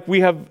almost like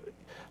we have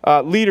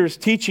leaders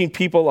teaching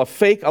people a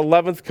fake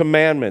 11th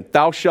commandment,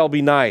 thou shalt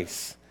be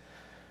nice,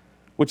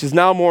 which is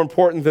now more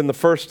important than the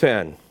first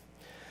 10,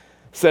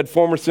 said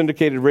former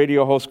syndicated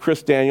radio host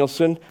Chris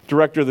Danielson,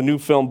 director of the new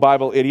film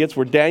Bible Idiots,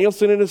 where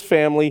Danielson and his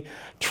family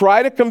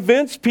try to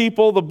convince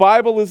people the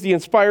Bible is the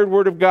inspired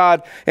word of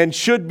God and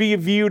should be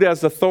viewed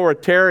as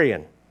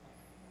authoritarian.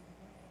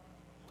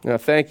 Now,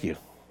 thank you.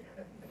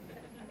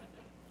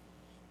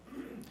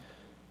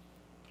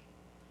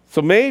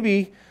 So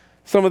maybe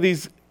some of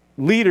these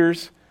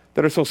leaders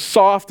that are so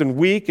soft and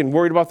weak and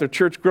worried about their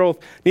church growth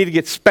need to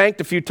get spanked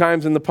a few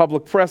times in the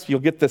public press. You'll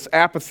get this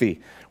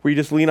apathy where you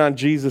just lean on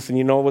Jesus and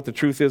you know what the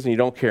truth is and you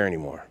don't care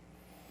anymore.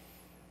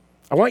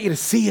 I want you to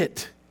see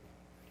it.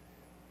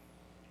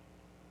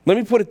 Let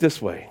me put it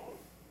this way.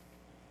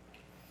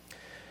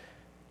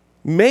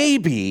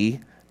 Maybe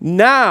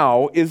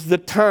Now is the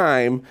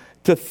time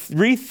to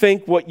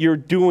rethink what you're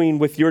doing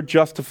with your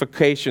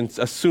justifications,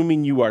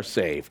 assuming you are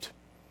saved.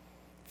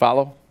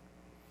 Follow?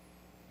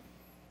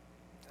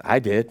 I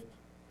did.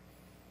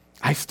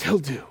 I still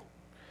do.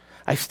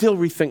 I still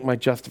rethink my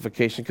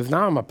justification because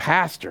now I'm a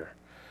pastor.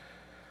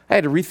 I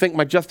had to rethink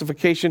my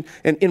justification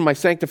and in my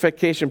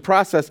sanctification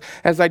process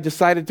as I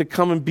decided to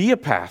come and be a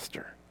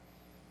pastor.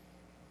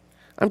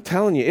 I'm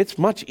telling you, it's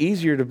much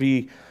easier to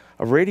be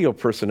a radio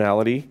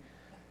personality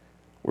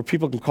where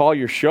people can call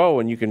your show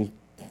and you can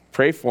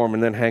pray for them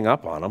and then hang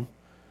up on them.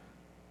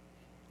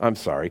 I'm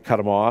sorry, cut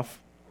them off.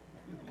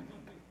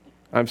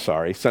 I'm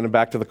sorry, send them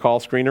back to the call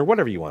screener,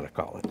 whatever you want to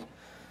call it.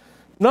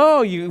 No,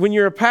 when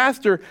you're a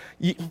pastor,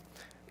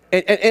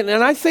 and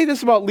I say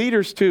this about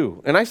leaders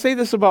too, and I say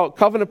this about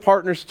covenant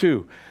partners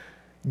too.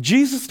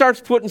 Jesus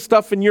starts putting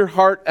stuff in your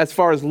heart as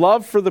far as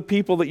love for the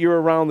people that you're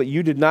around that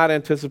you did not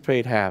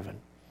anticipate having.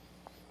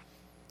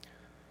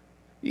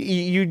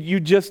 You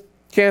just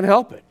can't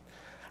help it.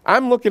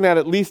 I'm looking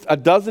at least a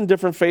dozen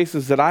different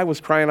faces that I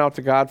was crying out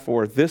to God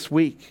for this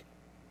week.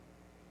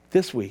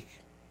 This week.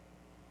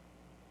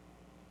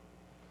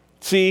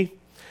 See,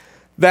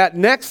 that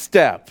next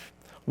step,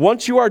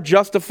 once you are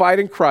justified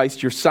in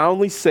Christ, you're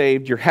soundly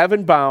saved, you're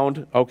heaven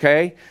bound,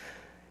 okay,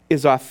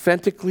 is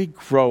authentically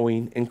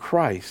growing in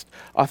Christ.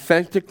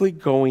 Authentically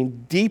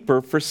going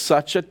deeper for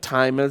such a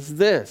time as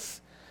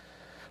this.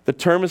 The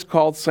term is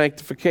called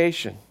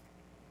sanctification.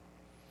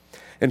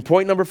 And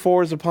point number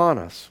 4 is upon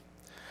us.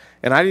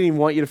 And I didn't even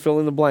want you to fill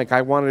in the blank.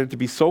 I wanted it to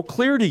be so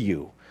clear to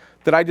you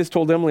that I just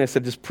told Emily, I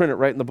said, just print it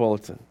right in the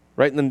bulletin,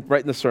 right in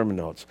the sermon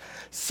notes.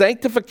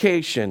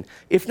 Sanctification,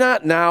 if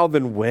not now,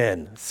 then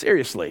when?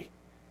 Seriously.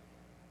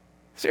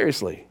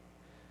 Seriously.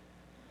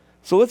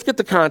 So let's get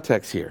the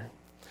context here.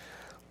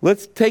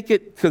 Let's take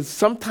it, because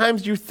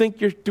sometimes you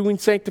think you're doing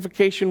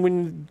sanctification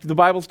when the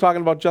Bible's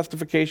talking about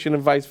justification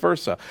and vice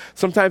versa.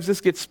 Sometimes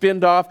this gets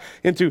spinned off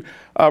into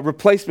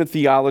replacement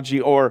theology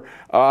or,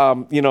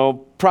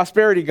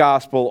 prosperity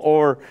gospel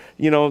or,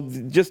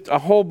 just a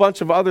whole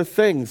bunch of other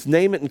things.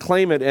 Name it and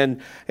claim it.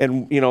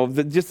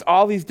 And just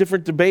all these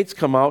different debates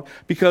come out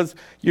because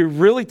you're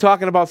really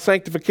talking about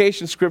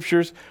sanctification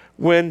scriptures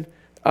when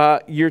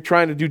you're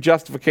trying to do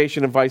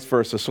justification and vice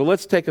versa. So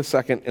let's take a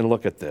second and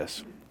look at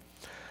this.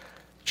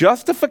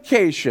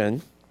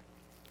 Justification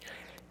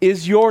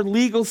is your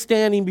legal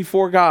standing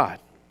before God.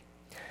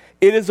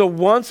 It is a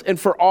once and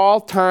for all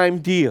time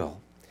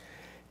deal.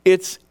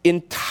 It's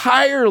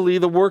entirely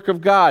the work of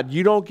God.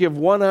 You don't give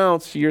 1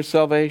 ounce to your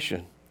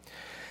salvation.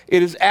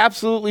 It is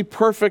absolutely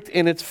perfect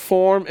in its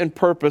form and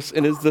purpose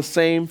and is the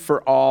same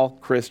for all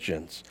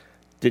Christians.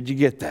 Did you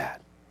get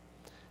that?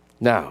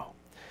 Now,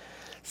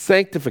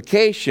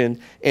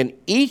 sanctification and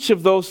each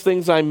of those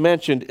things I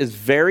mentioned is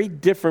very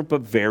different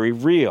but very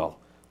real.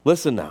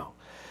 Listen now.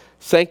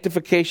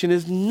 Sanctification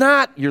is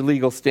not your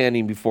legal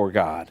standing before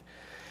God.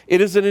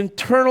 It is an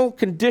internal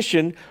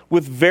condition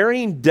with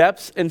varying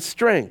depths and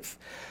strength.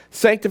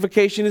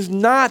 Sanctification is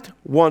not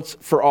once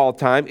for all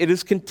time. It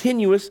is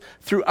continuous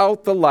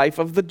throughout the life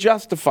of the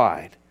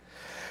justified.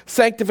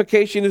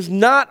 Sanctification is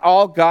not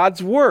all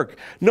God's work.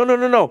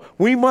 No.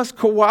 We must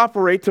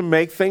cooperate to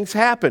make things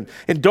happen.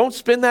 And don't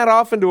spin that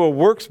off into a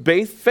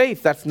works-based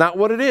faith. That's not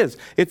what it is.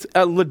 It's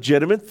a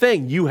legitimate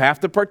thing. You have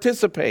to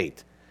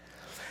participate.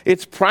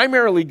 It's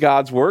primarily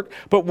God's work,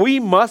 but we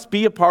must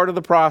be a part of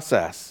the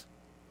process.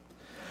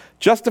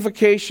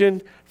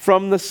 Justification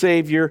from the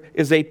Savior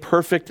is a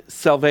perfect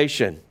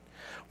salvation,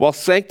 while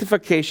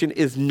sanctification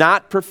is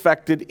not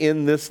perfected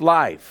in this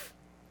life.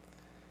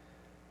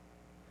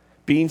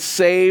 Being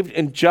saved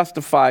and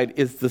justified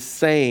is the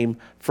same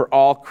for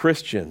all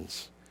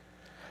Christians,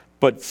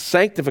 but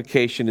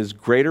sanctification is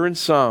greater in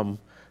some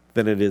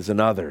than it is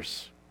in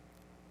others.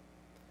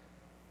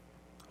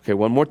 Okay,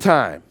 one more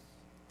time.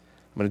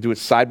 I'm going to do it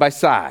side by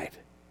side.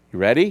 You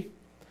ready?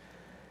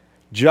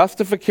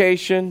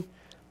 Justification,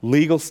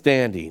 legal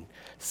standing.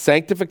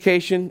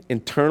 Sanctification,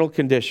 internal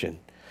condition.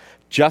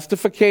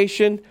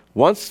 Justification,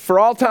 once for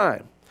all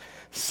time.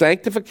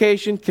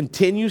 Sanctification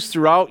continues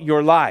throughout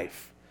your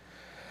life.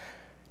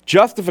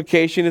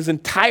 Justification is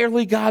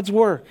entirely God's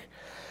work.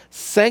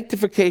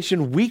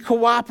 Sanctification, we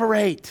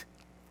cooperate.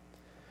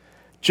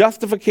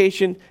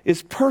 Justification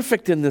is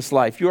perfect in this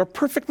life. You are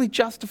perfectly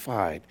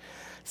justified.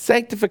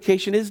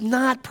 Sanctification is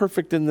not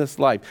perfect in this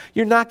life.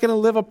 You're not going to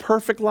live a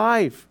perfect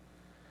life.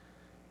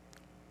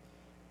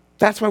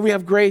 That's why we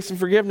have grace and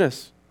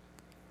forgiveness.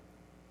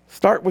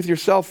 Start with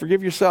yourself.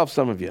 Forgive yourself,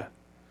 some of you,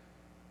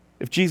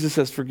 if Jesus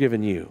has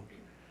forgiven you.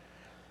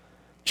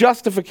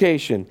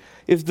 Justification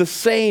is the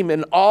same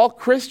in all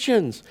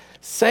Christians.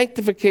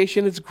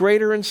 Sanctification is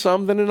greater in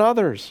some than in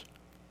others.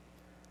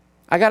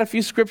 I got a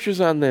few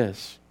scriptures on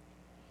this.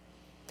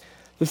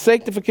 The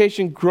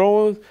sanctification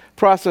growth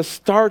process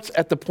starts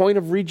at the point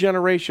of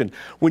regeneration.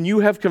 When you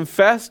have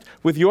confessed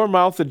with your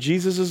mouth that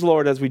Jesus is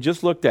Lord, as we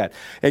just looked at,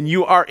 and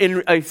you are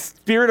in a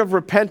spirit of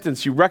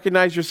repentance, you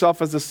recognize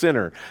yourself as a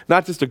sinner,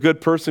 not just a good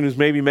person who's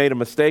maybe made a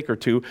mistake or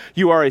two.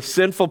 You are a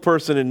sinful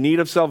person in need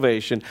of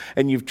salvation,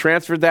 and you've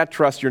transferred that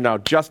trust. You're now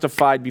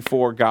justified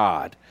before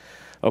God.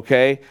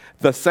 Okay?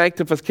 The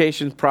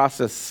sanctification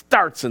process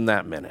starts in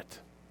that minute.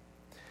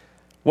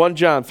 1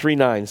 John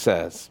 3:9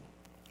 says,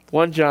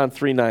 1 John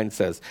 3:9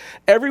 says,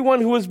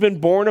 everyone who has been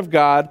born of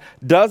God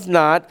does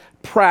not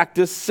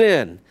practice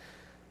sin.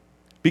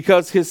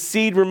 Because his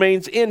seed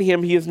remains in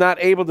him, he is not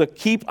able to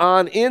keep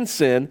on in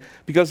sin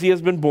because he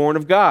has been born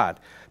of God.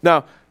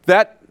 Now,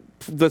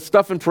 the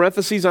stuff in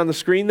parentheses on the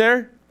screen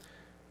there,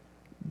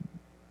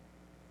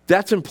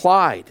 that's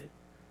implied.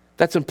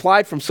 That's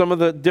implied from some of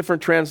the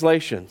different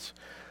translations.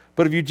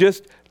 But if you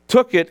just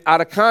took it out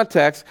of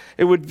context,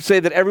 it would say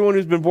that everyone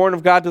who's been born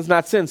of God does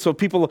not sin. So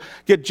people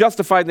get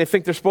justified and they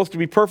think they're supposed to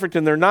be perfect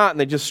and they're not, and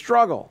they just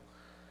struggle.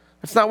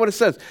 That's not what it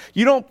says.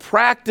 You don't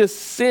practice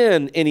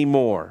sin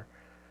anymore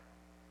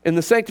in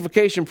the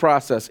sanctification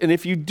process. And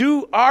if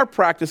you are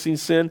practicing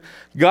sin,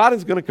 God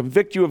is going to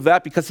convict you of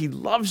that because he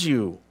loves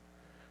you.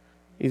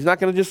 He's not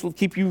going to just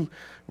keep you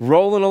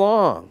rolling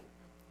along.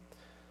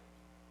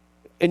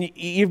 And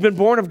you've been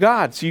born of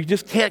God, so you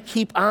just can't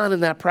keep on in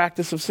that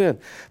practice of sin.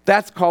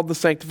 That's called the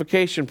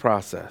sanctification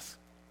process.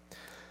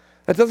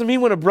 That doesn't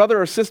mean when a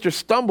brother or sister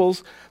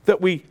stumbles that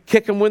we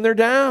kick them when they're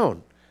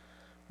down.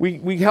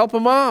 We help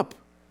them up.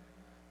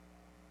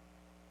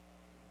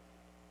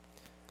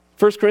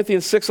 1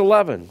 Corinthians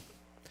 6:11.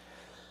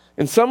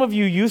 And some of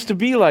you used to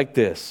be like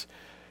this.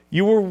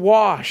 You were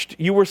washed,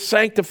 you were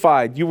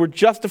sanctified, you were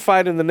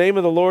justified in the name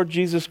of the Lord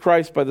Jesus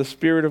Christ by the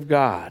Spirit of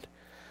God.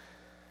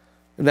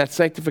 And that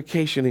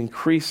sanctification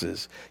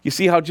increases. You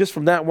see how just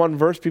from that one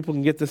verse people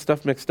can get this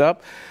stuff mixed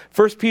up?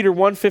 1 Peter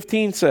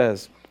 1:15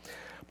 says,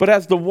 but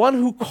as the one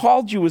who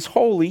called you is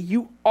holy,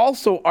 you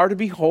also are to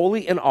be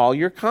holy in all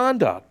your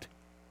conduct.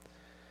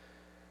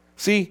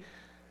 See,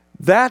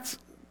 that's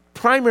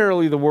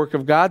primarily the work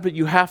of God, but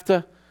you have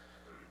to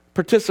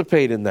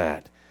participate in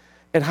that.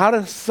 And how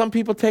do some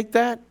people take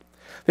that?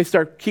 They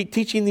start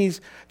teaching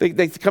these,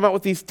 they come out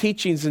with these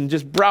teachings and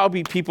just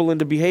browbeat people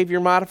into behavior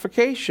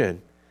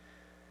modification.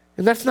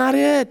 And that's not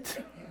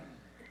it.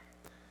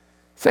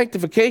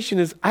 Sanctification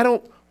is, I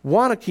don't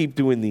want to keep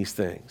doing these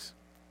things.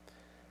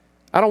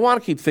 I don't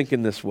want to keep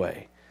thinking this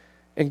way.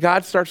 And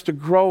God starts to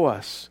grow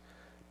us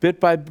bit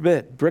by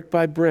bit, brick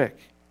by brick.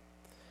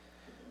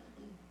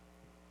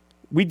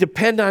 We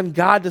depend on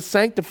God to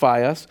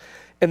sanctify us.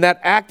 In that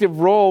active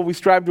role, we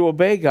strive to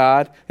obey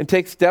God and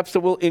take steps that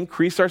will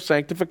increase our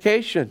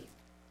sanctification.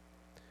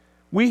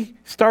 We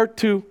start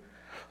to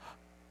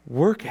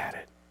work at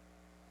it.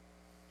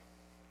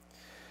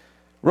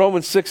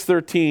 Romans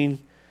 6:13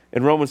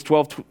 and Romans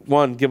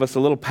 12:1 give us a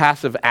little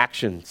passive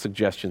action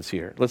suggestions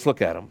here. Let's look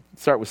at them.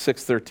 Start with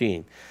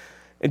 6:13.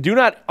 And do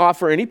not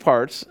offer any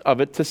parts of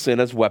it to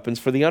sin as weapons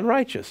for the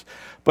unrighteous,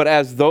 but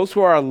as those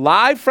who are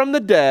alive from the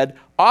dead,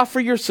 offer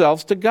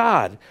yourselves to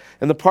God,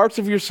 and the parts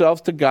of yourselves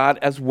to God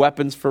as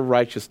weapons for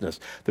righteousness.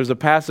 There's a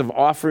passive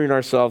offering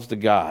ourselves to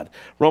God.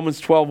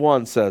 Romans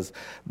 12:1 says,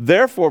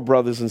 therefore,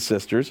 brothers and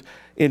sisters,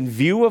 in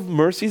view of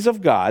mercies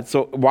of God,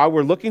 so while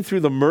we're looking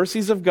through the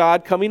mercies of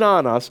God coming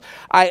on us,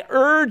 I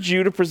urge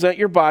you to present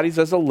your bodies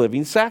as a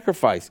living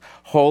sacrifice,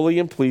 holy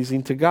and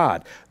pleasing to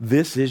God.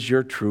 This is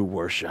your true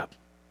worship.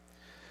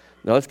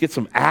 Now let's get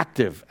some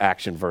active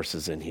action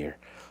verses in here.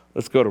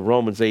 Let's go to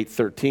Romans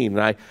 8:13.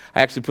 And I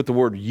actually put the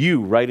word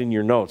you right in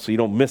your notes so you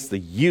don't miss the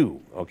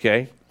you,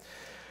 okay?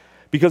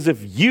 Because if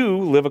you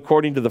live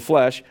according to the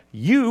flesh,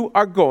 you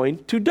are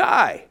going to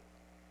die.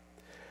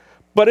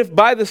 But if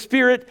by the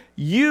Spirit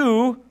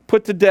you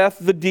put to death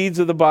the deeds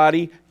of the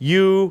body,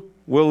 you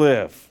will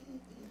live.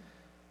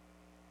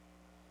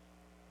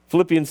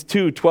 Philippians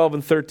 2:12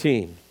 and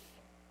 13.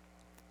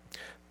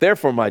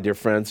 Therefore, my dear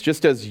friends,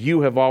 just as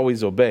you have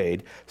always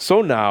obeyed,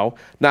 so now,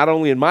 not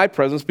only in my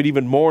presence, but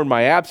even more in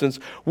my absence,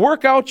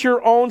 work out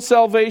your own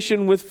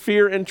salvation with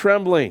fear and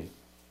trembling.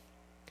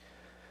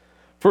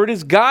 For it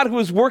is God who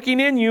is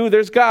working in you.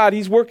 There's God.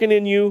 He's working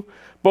in you,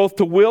 both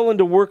to will and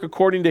to work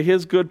according to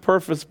his good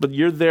purpose, but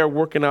you're there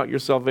working out your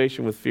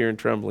salvation with fear and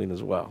trembling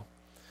as well.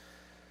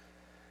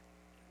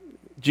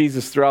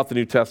 Jesus, throughout the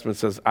New Testament,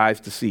 says,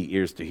 eyes to see,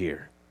 ears to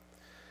hear.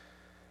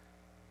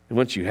 And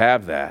once you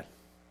have that,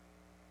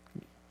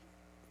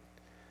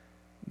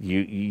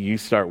 you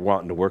start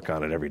wanting to work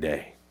on it every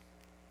day.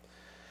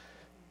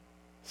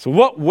 So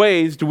what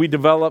ways do we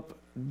develop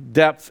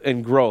depth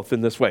and growth in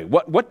this way?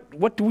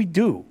 What do we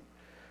do?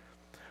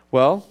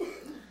 Well,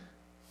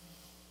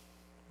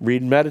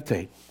 read and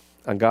meditate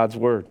on God's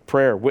word,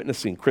 prayer,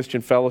 witnessing,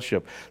 Christian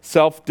fellowship,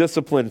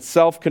 self-discipline,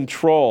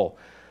 self-control.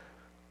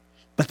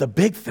 But the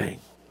big thing,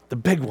 the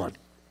big one,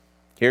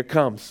 here it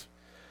comes.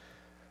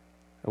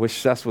 I wish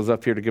Seth was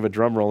up here to give a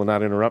drum roll and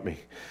not interrupt me.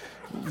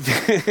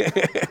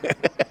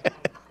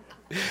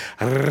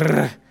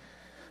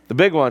 The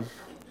big one,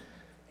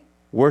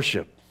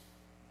 worship.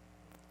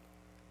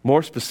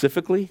 More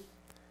specifically,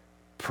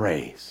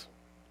 praise.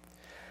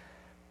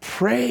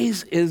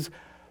 Praise is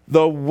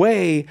the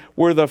way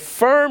where the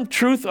firm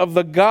truth of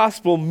the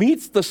gospel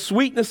meets the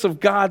sweetness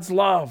of God's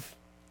love.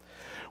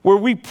 Where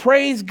we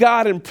praise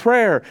God in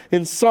prayer,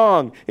 in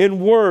song, in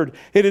word.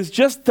 It is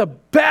just the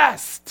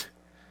best.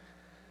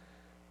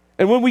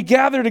 And when we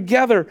gather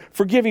together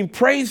for giving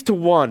praise to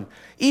one,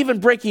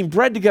 even breaking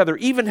bread together,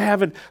 even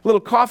having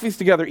little coffees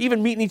together,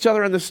 even meeting each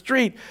other on the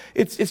street,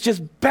 it's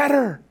just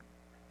better.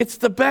 It's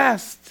the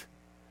best.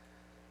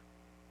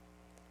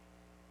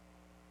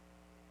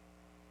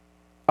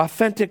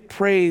 Authentic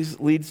praise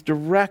leads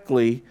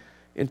directly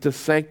into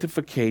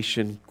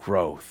sanctification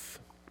growth.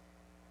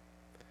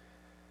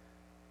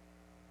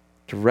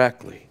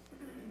 Directly.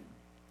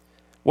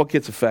 What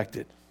gets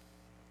affected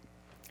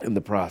in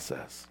the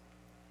process?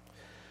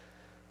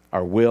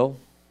 Our will,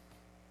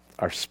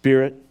 our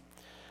spirit,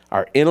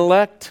 our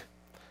intellect,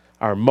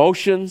 our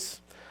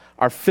emotions,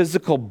 our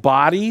physical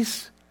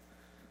bodies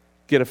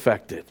get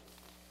affected.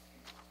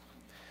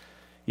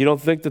 You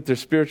don't think that there's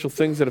spiritual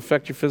things that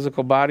affect your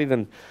physical body?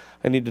 Then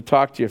I need to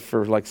talk to you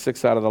for like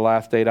 6 out of the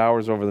last 8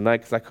 hours over the night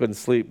because I couldn't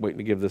sleep waiting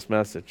to give this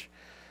message.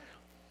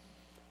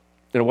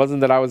 And it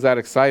wasn't that I was that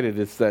excited.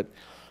 It's that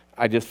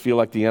I just feel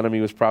like the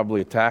enemy was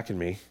probably attacking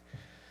me.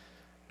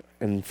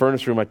 In the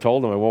furnace room, I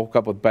told him I woke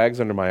up with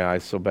bags under my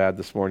eyes so bad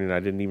this morning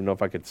I didn't even know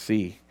if I could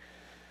see.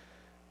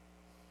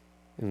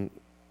 And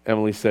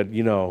Emily said,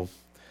 you know,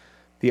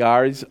 the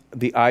eyes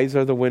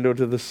are the window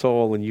to the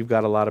soul, and you've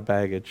got a lot of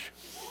baggage.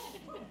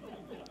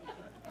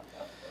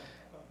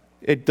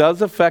 It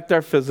does affect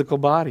our physical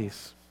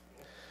bodies.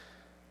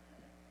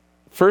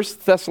 1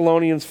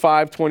 Thessalonians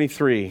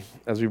 5:23,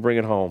 as we bring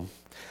it home.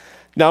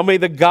 Now may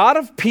the God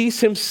of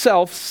peace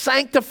himself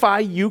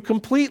sanctify you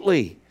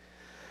completely,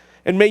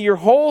 and may your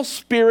whole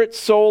spirit,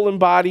 soul, and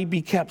body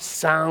be kept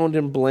sound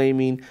and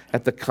blaming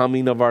at the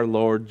coming of our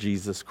Lord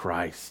Jesus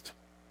Christ.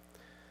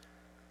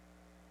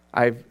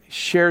 I've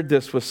shared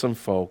this with some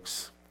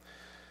folks,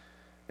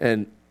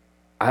 and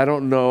I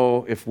don't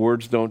know if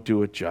words don't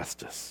do it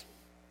justice.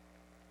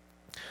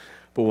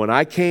 But when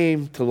I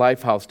came to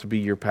Lifehouse to be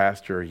your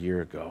pastor a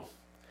year ago,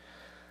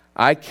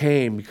 I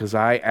came because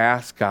I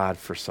asked God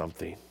for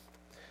something.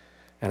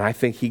 And I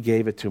think he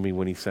gave it to me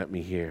when he sent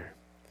me here.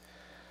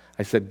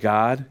 I said,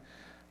 God,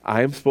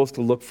 I am supposed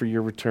to look for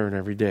your return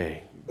every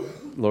day.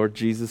 Lord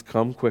Jesus,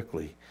 come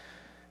quickly.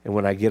 And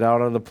when I get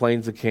out on the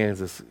plains of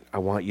Kansas, I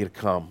want you to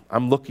come.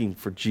 I'm looking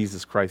for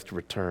Jesus Christ to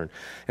return.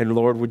 And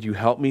Lord, would you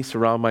help me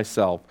surround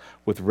myself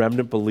with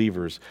remnant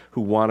believers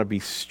who want to be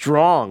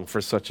strong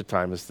for such a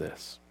time as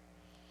this?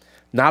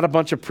 Not a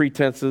bunch of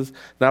pretenses,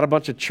 not a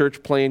bunch of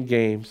church playing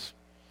games.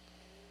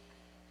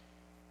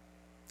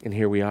 And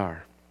here we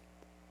are.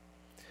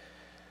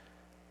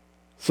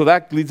 So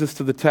that leads us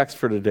to the text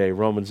for today,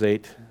 Romans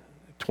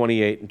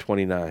 8:28 and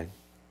 29.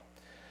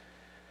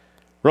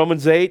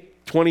 Romans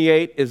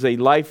 8:28 is a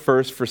life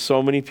verse for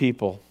so many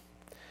people.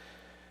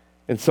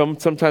 And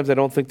sometimes I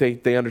don't think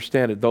they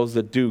understand it. Those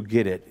that do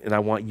get it, and I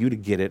want you to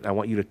get it. I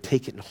want you to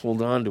take it and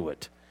hold on to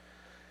it.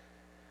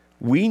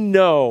 We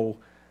know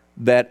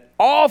that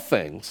all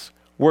things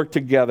work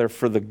together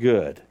for the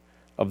good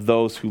of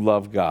those who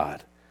love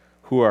God,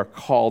 who are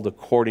called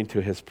according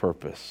to his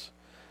purpose.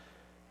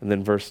 And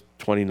then verse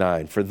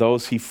 29, for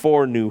those he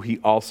foreknew, he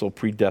also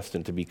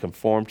predestined to be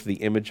conformed to the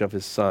image of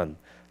his Son.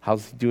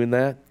 How's he doing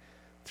that?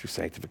 Through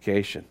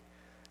sanctification.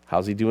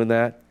 How's he doing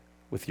that?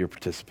 With your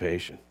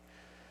participation.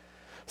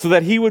 So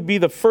that he would be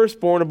the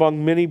firstborn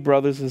among many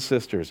brothers and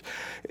sisters.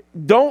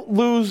 Don't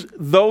lose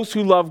those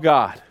who love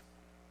God.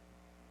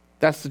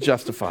 That's the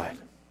justified.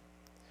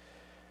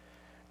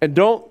 And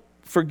don't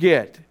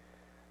forget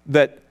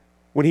that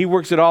when he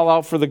works it all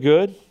out for the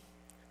good,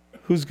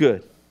 who's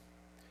good?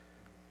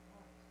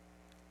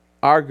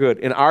 Our good.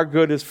 And our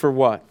good is for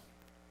what?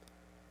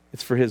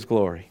 It's for his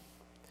glory.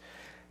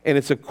 And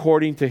it's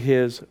according to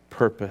his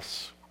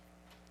purpose.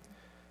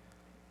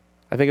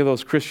 I think of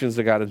those Christians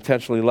that got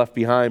intentionally left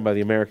behind by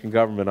the American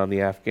government on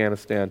the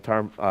Afghanistan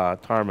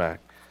tarmac.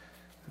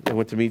 They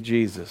went to meet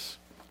Jesus.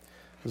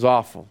 It was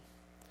awful.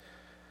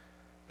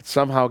 But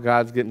somehow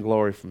God's getting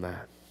glory from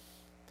that.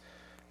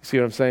 You see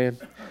what I'm saying?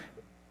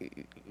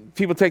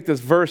 People take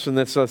this verse and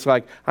it's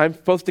like, I'm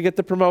supposed to get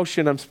the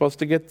promotion, I'm supposed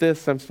to get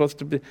this, I'm supposed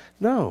to be...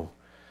 No.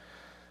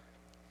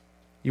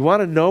 You want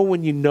to know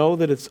when you know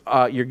that it's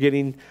you're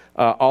getting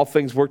all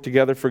things work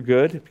together for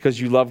good because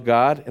you love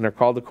God and are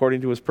called according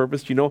to his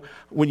purpose? You know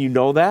when you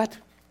know that?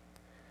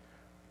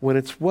 When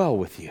it's well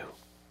with you.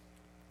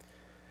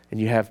 And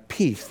you have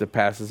peace that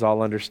passes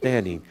all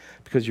understanding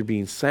because you're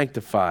being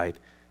sanctified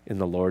in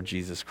the Lord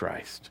Jesus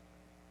Christ.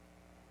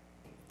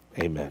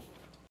 Amen.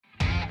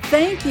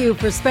 Thank you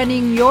for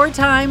spending your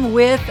time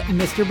with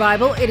Mr.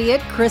 Bible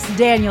Idiot, Chris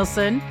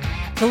Danielson.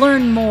 To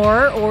learn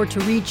more or to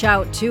reach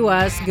out to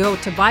us, go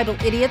to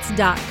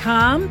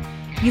BibleIdiots.com.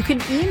 You can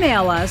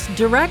email us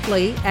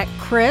directly at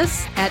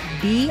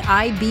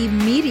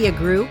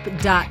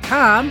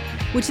chris@bibmediagroup.com,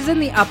 which is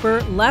in the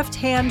upper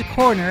left-hand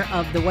corner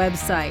of the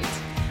website.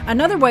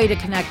 Another way to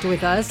connect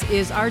with us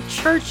is our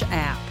church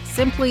app.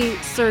 Simply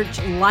search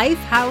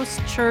Lifehouse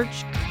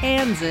Church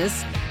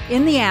Kansas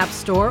in the App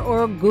Store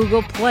or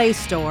Google Play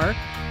Store.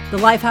 The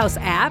Lifehouse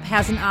app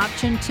has an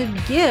option to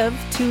give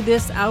to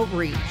this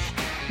outreach.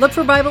 Look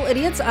for Bible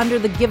Idiots under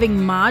the Giving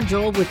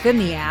module within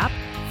the app.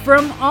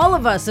 From all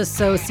of us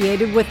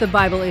associated with the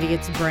Bible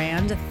Idiots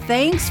brand,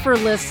 thanks for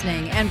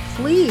listening, and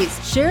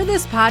please share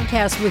this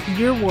podcast with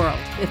your world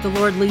if the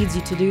Lord leads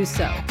you to do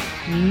so.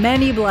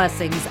 Many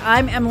blessings.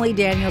 I'm Emily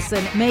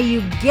Danielson. May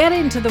you get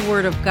into the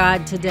Word of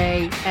God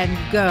today and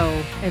go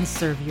and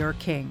serve your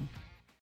King.